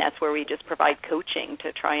that's where we just provide coaching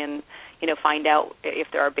to try and find out if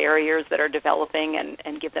there are barriers that are developing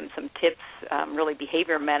and give them some tips, really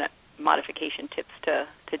behavior modification tips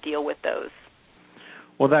to deal with those.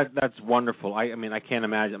 Well, that's wonderful. I mean, I can't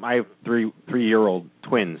imagine. I have three-year-old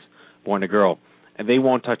twins, boy and a girl, and they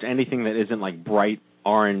won't touch anything that isn't like bright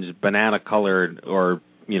orange, banana-colored, or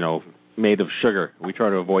made of sugar. We try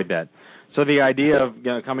to avoid that. So the idea of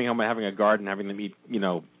coming home and having a garden, having them eat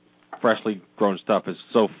freshly grown stuff is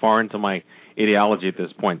so foreign to my ideology at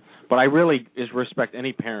this point. But I really just respect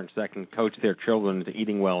any parents that can coach their children into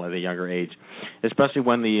eating well at a younger age, especially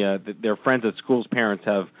when their friends at school's parents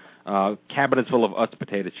have cabinets full of Utz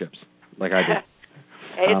potato chips, like I do.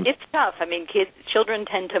 It's tough. I mean, children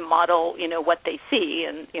tend to model, what they see,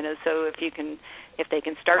 and so if they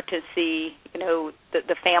can start to see,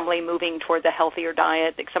 the family moving towards a healthier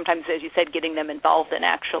diet, sometimes, as you said, getting them involved in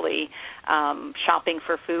actually shopping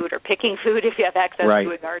for food or picking food if you have access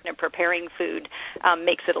to a garden and preparing food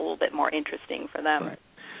makes it a little bit more interesting for them. Right.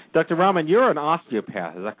 Dr. Rahman, you're an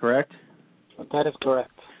osteopath, is that correct? That is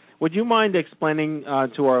correct. Would you mind explaining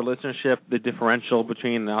to our listenership the differential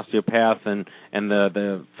between an osteopath and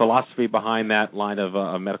the philosophy behind that line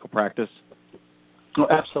of medical practice? Oh,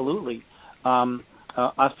 absolutely.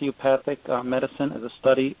 Osteopathic medicine is a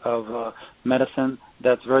study of medicine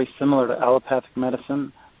that's very similar to allopathic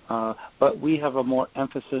medicine, but we have a more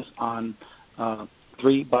emphasis on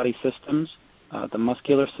three body systems, the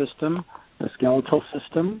muscular system, the skeletal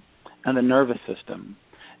system, and the nervous system.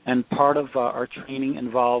 And part of our training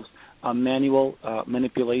involves manual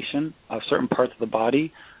manipulation of certain parts of the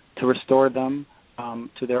body to restore them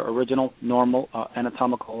to their original normal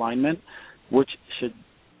anatomical alignment, which should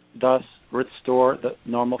thus restore the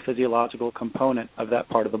normal physiological component of that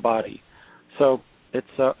part of the body. So it's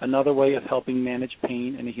another way of helping manage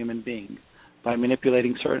pain in a human being by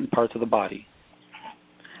manipulating certain parts of the body.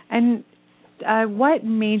 And what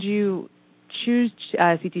made you choose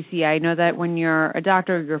CTC? I know that when you're a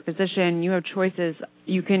doctor, you're a physician, you have choices.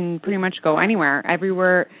 You can pretty much go anywhere,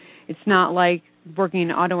 everywhere. It's not like working in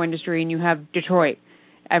the auto industry and you have Detroit.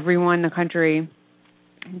 Everyone in the country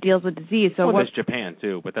deals with disease. So there's Japan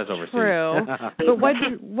too, but that's overseas. True. But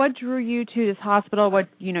what drew you to this hospital?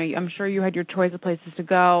 I'm sure you had your choice of places to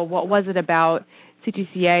go. What was it about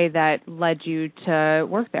CTCA that led you to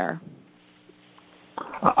work there?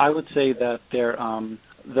 I would say that their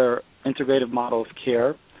integrative model of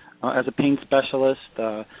care. As a pain specialist,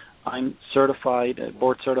 I'm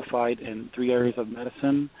board certified in 3 areas of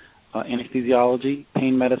medicine: anesthesiology,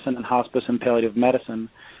 pain medicine, and hospice and palliative medicine.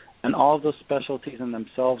 And all of those specialties in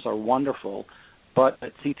themselves are wonderful, but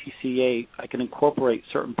at CTCA, I can incorporate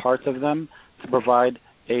certain parts of them to provide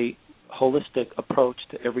a holistic approach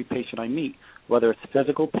to every patient I meet, whether it's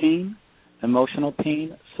physical pain, emotional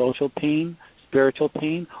pain, social pain, spiritual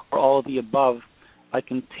pain, or all of the above. I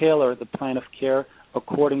can tailor the plan of care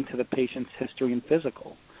according to the patient's history and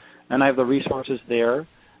physical. And I have the resources there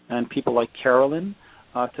and people like Carolyn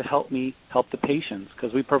to help me help the patients,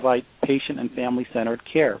 because we provide patient and family-centered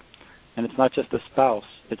care. And it's not just the spouse,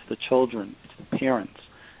 it's the children, it's the parents,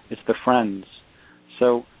 it's the friends.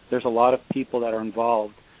 So there's a lot of people that are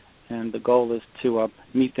involved, and the goal is to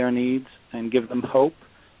meet their needs and give them hope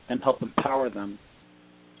and help empower them.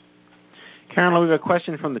 Carolyn, we have a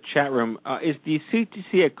question from the chat room. Is the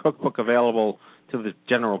CTCA cookbook available to the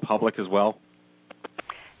general public as well?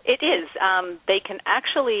 It is. They can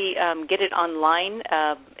actually get it online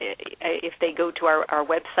if they go to our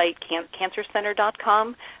website,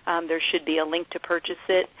 cancercenter.com. There should be a link to purchase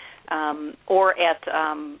it, or at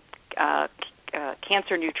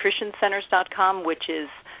cancernutritioncenters.com, which is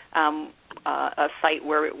a site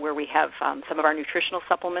where we have some of our nutritional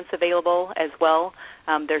supplements available as well.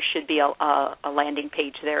 There should be a landing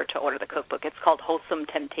page there to order the cookbook. It's called Wholesome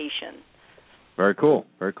Temptation. Very cool,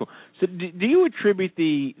 very cool. So do you attribute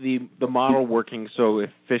the model working so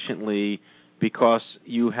efficiently because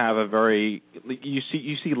you have you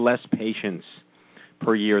see less patients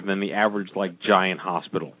per year than the average giant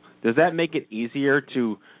hospital? Does that make it easier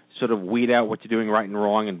to sort of weed out what you're doing right and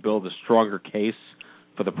wrong and build a stronger case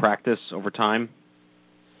for the practice over time?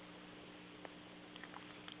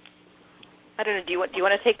 I don't know. Do you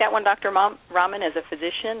want to take that one, Dr. Rahman, as a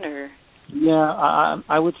physician, or? Yeah,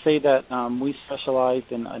 I would say that we specialize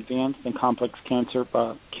in advanced and complex cancer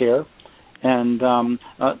care, and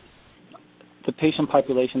the patient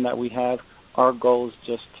population that we have, our goal is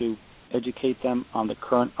just to educate them on the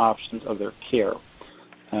current options of their care.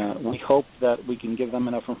 We hope that we can give them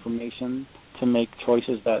enough information to make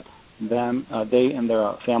choices that they and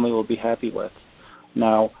their family will be happy with.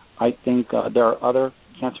 Now, I think there are other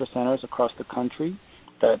cancer centers across the country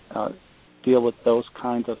that deal with those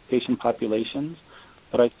kinds of patient populations,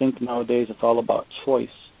 But I think nowadays it's all about choice,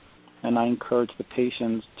 and I encourage the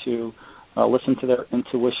patients to listen to their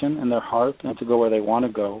intuition and their heart and to go where they want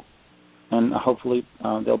to go, and hopefully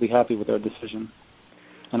they'll be happy with their decision,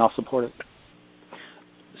 and I'll support it.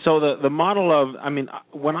 So the model of,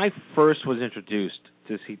 when I first was introduced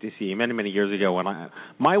to CTCA many years ago,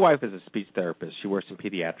 my wife is a speech therapist. She works in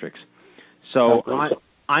pediatrics. So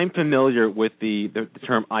I'm familiar with the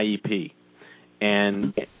term IEP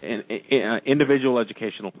and individual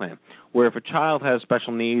educational plan, where if a child has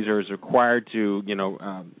special needs or is required to,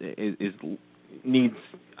 needs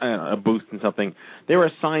a boost in something, they're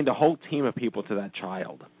assigned a whole team of people to that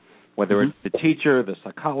child, whether it's the teacher, the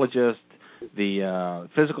psychologist, the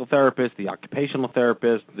physical therapist, the occupational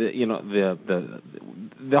therapist, the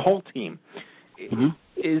whole team.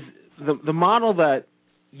 Is the model that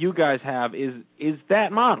you guys have is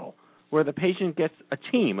that model where the patient gets a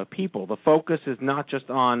team of people. The focus is not just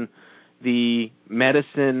on the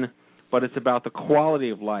medicine, but it's about the quality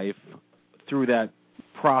of life through that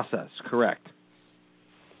process, correct?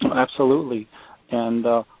 Absolutely. And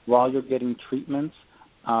while you're getting treatments,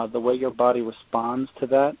 the way your body responds to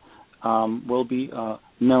that will be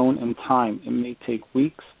known in time. It may take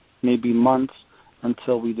weeks, maybe months,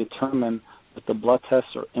 until we determine with the blood tests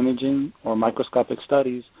or imaging or microscopic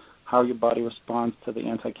studies how your body responds to the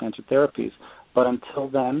anti-cancer therapies. But until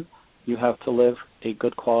then, you have to live a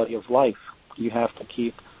good quality of life. You have to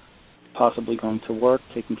keep possibly going to work,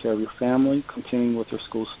 taking care of your family, continuing with your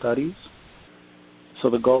school studies. So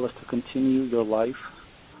the goal is to continue your life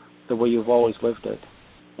the way you've always lived it,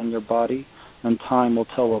 and your body and time will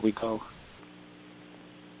tell where we go.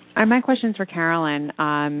 My question's for Carolyn.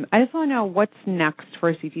 I just want to know what's next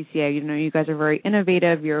for CTCA. You guys are very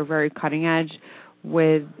innovative. You're very cutting edge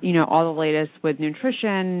with, all the latest with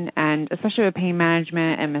nutrition and especially with pain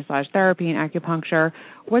management and massage therapy and acupuncture.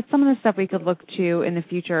 What's some of the stuff we could look to in the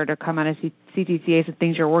future to come out of CTCA, some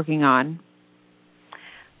things you're working on?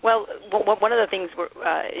 Well, one of the things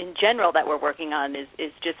in general that we're working on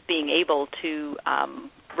is just being able to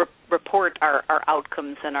report our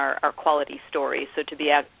outcomes and our quality stories. So to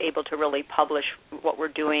be able to really publish what we're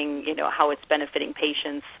doing, how it's benefiting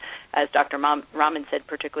patients, as Dr. Rahman said,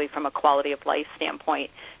 particularly from a quality of life standpoint,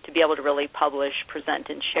 to be able to really publish, present,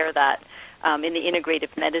 and share that. In the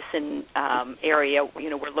integrative medicine area,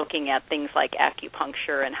 we're looking at things like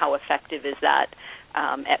acupuncture and how effective is that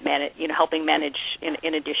at helping manage,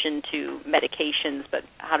 in addition to medications, but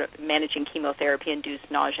how to managing chemotherapy-induced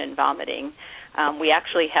nausea and vomiting. We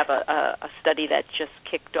actually have a study that just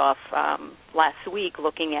kicked off last week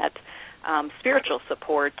looking at spiritual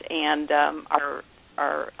support, and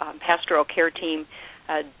our pastoral care team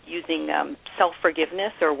using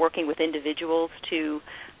self-forgiveness or working with individuals to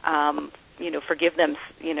forgive them,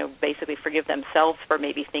 basically forgive themselves for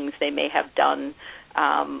maybe things they may have done.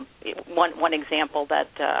 One example that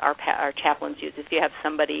our chaplains use, if you have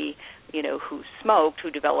somebody, who smoked, who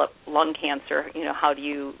developed lung cancer, how do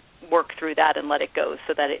you work through that and let it go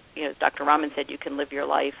so that it, as Dr. Rahman said, you can live your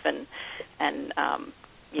life and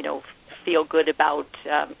feel good about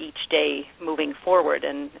each day moving forward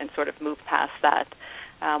and sort of move past that.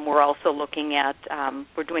 We're also looking at,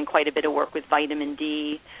 we're doing quite a bit of work with vitamin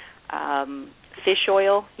D, fish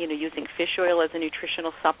oil, using fish oil as a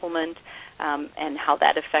nutritional supplement, and how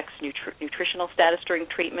that affects nutritional status during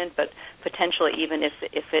treatment, but potentially even if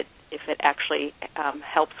it actually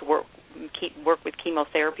helps work with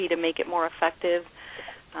chemotherapy to make it more effective.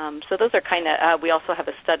 So those are kind of. We also have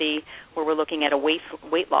a study where we're looking at a weight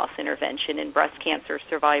loss intervention in breast cancer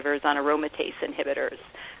survivors on aromatase inhibitors.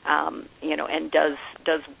 And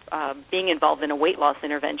does being involved in a weight loss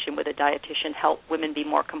intervention with a dietitian help women be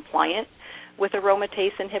more compliant with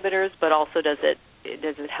aromatase inhibitors, but also does it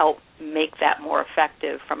help make that more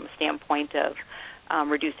effective from a standpoint of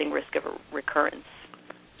reducing risk of recurrence?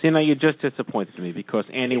 See, now you just disappointed me because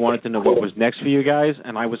Annie wanted to know what was next for you guys,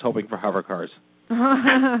 and I was hoping for hover cars.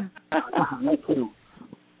 Me too.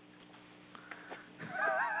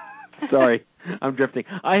 Sorry, I'm drifting.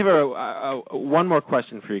 I have one more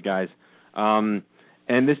question for you guys, and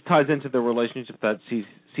this ties into the relationship that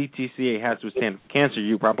CTCA has with cancer.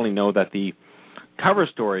 You probably know that the cover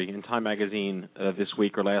story in Time magazine this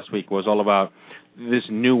week or last week was all about this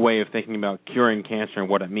new way of thinking about curing cancer and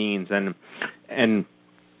what it means, and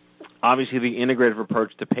obviously the integrative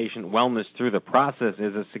approach to patient wellness through the process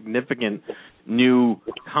is a significant new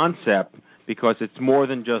concept because it's more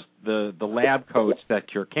than just the lab coats that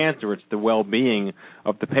cure cancer. It's the well-being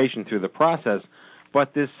of the patient through the process.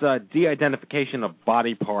 But this de-identification of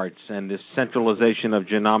body parts and this centralization of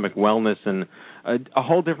genomic wellness and a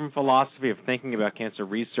whole different philosophy of thinking about cancer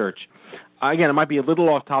research. Again, it might be a little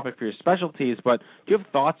off topic for your specialties, but do you have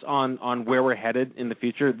thoughts on where we're headed in the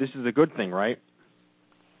future? This is a good thing, right?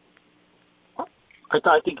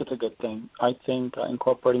 I think it's a good thing. I think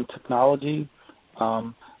incorporating technology,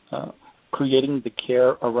 creating the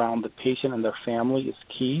care around the patient and their family is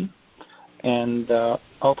key. And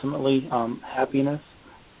ultimately, happiness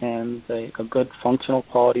and a good functional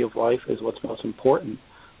quality of life is what's most important.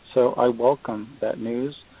 So I welcome that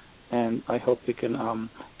news, and I hope it can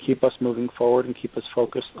keep us moving forward and keep us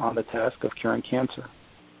focused on the task of curing cancer.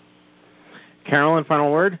 Carolyn,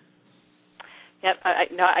 final word? Yep,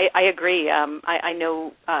 I agree. I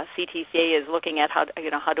know CTCA is looking at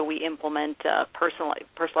how do we implement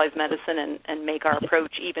personalized medicine and make our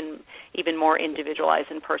approach even more individualized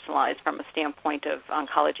and personalized from a standpoint of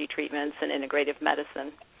oncology treatments and integrative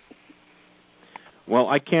medicine. Well,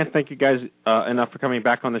 I can't thank you guys enough for coming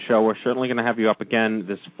back on the show. We're certainly going to have you up again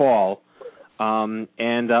this fall. And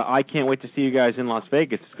I can't wait to see you guys in Las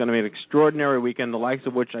Vegas. It's going to be an extraordinary weekend, the likes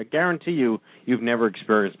of which I guarantee you've never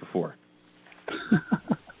experienced before.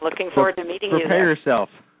 Looking forward to meeting you there. Prepare yourself.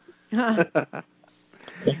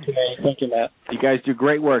 Thank you, Matt. You guys do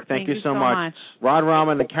great work. Thank you so much. Raed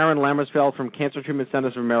Rahman and Carolyn Lammersfeld from Cancer Treatment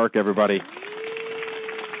Centers of America, everybody.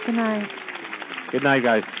 Good night. Good night,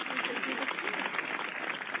 guys.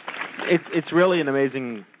 It's really an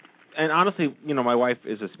amazing, and honestly, my wife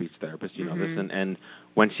is a speech therapist, you know this, and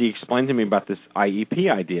when she explained to me about this IEP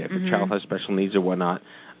idea, if a child has special needs or whatnot,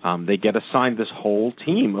 they get assigned this whole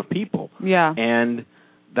team of people. Yeah. And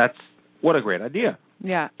that's, what a great idea.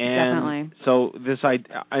 Yeah, and definitely. So this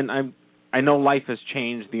idea, and I know life has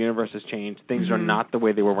changed, the universe has changed, things are not the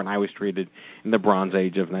way they were when I was treated in the Bronze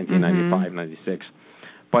Age of 1995, 96.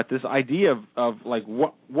 But this idea of like,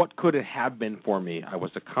 what could it have been for me? I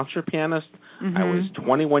was a concert pianist. I was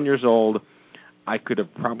 21 years old. I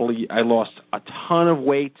lost a ton of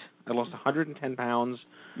weight. I lost 110 pounds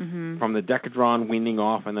from the Decadron weaning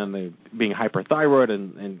off and then being hyperthyroid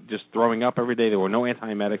and just throwing up every day. There were no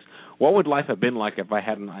antiemetics. What would life have been like if I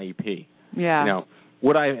had an IEP? Yeah.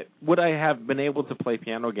 Would I have been able to play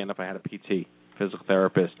piano again if I had a PT, physical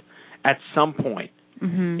therapist, at some point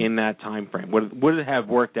in that time frame? Would it have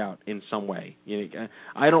worked out in some way?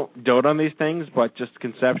 I don't dote on these things, but just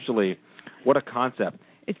conceptually, what a concept.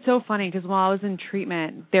 It's so funny because while I was in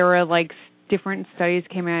treatment, there were different studies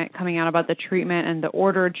coming out about the treatment and the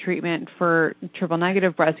ordered treatment for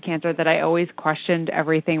triple-negative breast cancer that I always questioned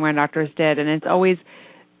everything my doctors did. And it's always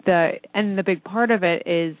the big part of it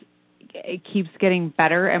is it keeps getting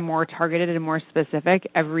better and more targeted and more specific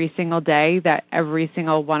every single day that every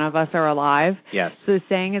single one of us are alive. Yes. So the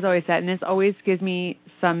saying is always that, and this always gives me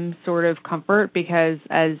some sort of comfort because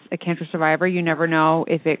as a cancer survivor, you never know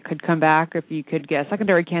if it could come back, if you could get a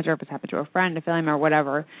secondary cancer, if it's happened to a friend, a family member,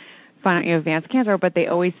 whatever, find out you have advanced cancer. But they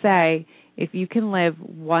always say if you can live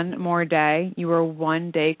one more day, you are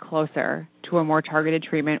one day closer to a more targeted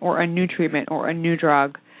treatment or a new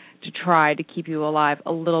drug to try to keep you alive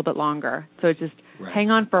a little bit longer. So it's just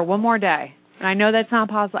hang on for one more day. And I know that's not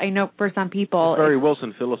possible. I know for some people... It's very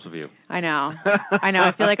Wilson Phillips of you. I know.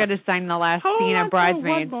 I feel like I just sang the last scene of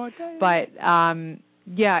Bridesmaids. But,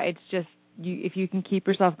 it's just, if you can keep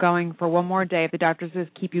yourself going for one more day, if the doctor says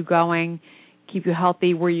keep you going, keep you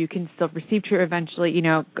healthy, where you can still receive treatment eventually,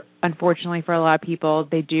 unfortunately for a lot of people,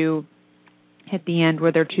 they do hit the end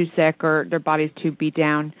where they're too sick or their body's too beat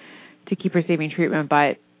down to keep receiving treatment.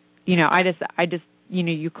 But I just,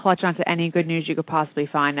 you clutch onto any good news you could possibly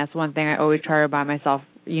find. That's one thing I always try to remind myself,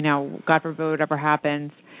 God forbid whatever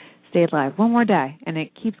happens, stay alive one more day, and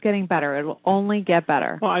it keeps getting better. It will only get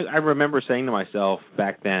better. Well, I remember saying to myself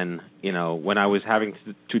back then, when I was having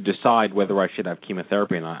to decide whether I should have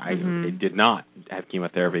chemotherapy or not, I did not have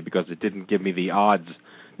chemotherapy because it didn't give me the odds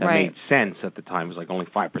that made sense at the time. It was like only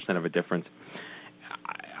 5% of a difference.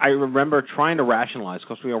 I remember trying to rationalize,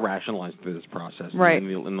 because we all rationalized through this process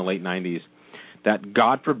in the late 90s, that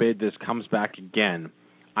God forbid this comes back again.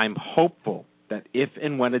 I'm hopeful that if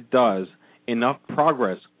and when it does, enough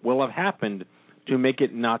progress will have happened to make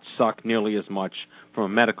it not suck nearly as much from a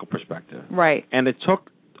medical perspective. Right. And it took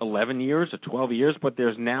 11 years or 12 years, but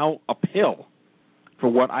there's now a pill for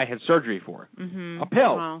what I had surgery for. A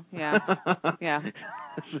pill. Well, yeah. Yeah.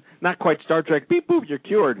 Not quite Star Trek, beep, boop, you're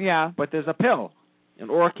cured. Yeah. But there's a pill, an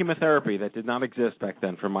oral chemotherapy that did not exist back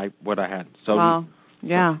then for what I had. So,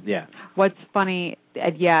 yeah. Yeah. What's funny,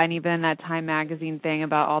 and even in that Time magazine thing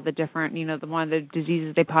about all the different, one of the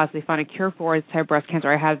diseases they possibly found a cure for is type breast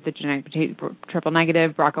cancer. I had the genetic triple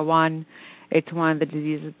negative, BRCA1, it's one of the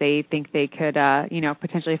diseases they think they could,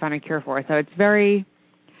 potentially find a cure for. So it's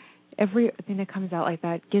everything that comes out like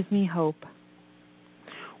that gives me hope.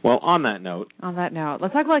 Well, on that note,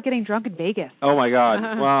 let's talk about getting drunk in Vegas. Oh my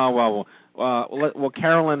God! Well,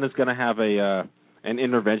 Carolyn is going to have an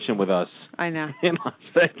intervention with us. I know. In Las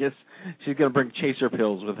Vegas, she's going to bring chaser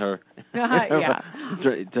pills with her.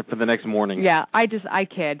 For the next morning. Yeah, I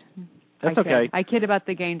kid. That's okay. I kid about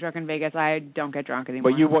the getting drunk in Vegas. I don't get drunk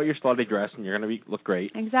anymore. But you bought your slutty dress, and you're going to look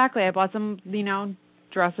great. Exactly. I bought some,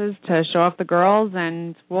 dresses to show off the girls,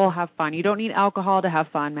 and we'll have fun. You don't need alcohol to have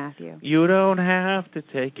fun, Matthew. You don't have to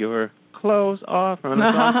take your clothes off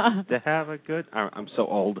to have a good... I'm so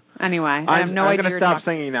old. Anyway, I have no idea. I'm going to stop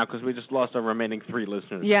singing now because we just lost our remaining 3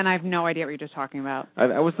 listeners. Yeah, and I have no idea what you're just talking about.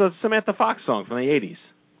 It was the Samantha Fox song from the 80s.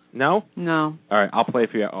 No? No. All right, I'll play it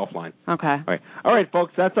for you offline. Okay. All right,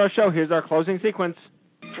 folks, that's our show. Here's our closing sequence.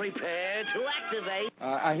 Prepare to activate.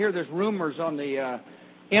 I hear there's rumors on the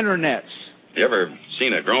internets. You ever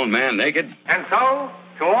seen a grown man naked? And so,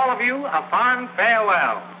 to all of you, a fond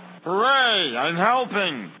farewell. Hooray, I'm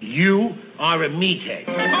helping. You are a meathead.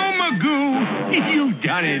 Oh, Magoo, you've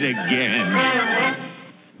done it again.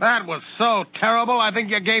 That was so terrible, I think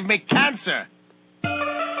you gave me cancer.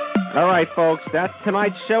 All right, folks, that's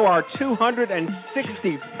tonight's show, our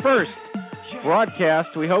 261st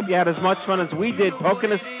broadcast. We hope you had as much fun as we did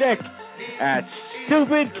poking a stick at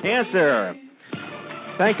Stupid Cancer.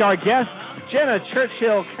 Thank our guests, Jeana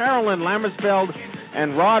Churchill, Carolyn Lammersfeld,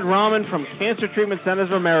 and Raed Rahman from Cancer Treatment Centers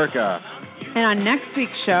of America. And on next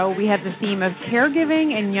week's show, we have the theme of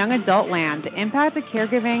caregiving in young adult land. The impact of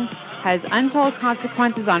caregiving has untold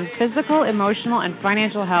consequences on physical, emotional, and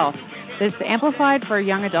financial health. This is amplified for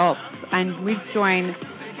young adults. And we join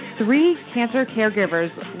 3 cancer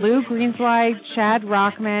caregivers, Lou Greenswag, Chad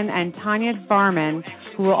Rockman, and Tanya Barman,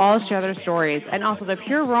 who will all share their stories. And also the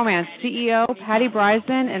Pure Romance CEO, Patty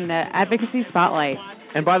Bryson, and the Advocacy Spotlight.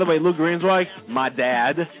 And by the way, Lou Greenswag, my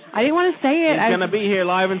dad. I didn't want to say it. He's going to be here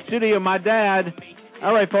live in studio, my dad.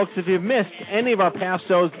 All right, folks, if you've missed any of our past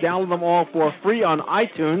shows, download them all for free on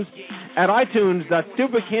iTunes at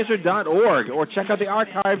itunes.stupidcancer.org, or check out the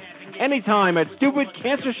archives anytime at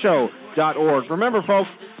stupidcancershow.org. Remember, folks,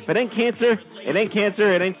 if it ain't cancer, it ain't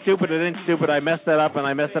cancer. It ain't stupid, it ain't stupid. I messed that up, and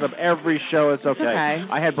I messed that up every show. It's okay.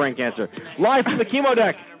 I had brain cancer. Live from the chemo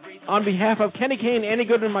deck, on behalf of Kenny Kane, Andy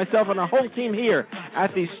Goodman, myself, and our whole team here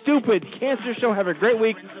at the Stupid Cancer Show, have a great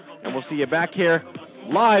week, and we'll see you back here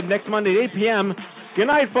live next Monday at 8 p.m. Good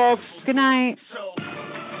night, folks. Good night.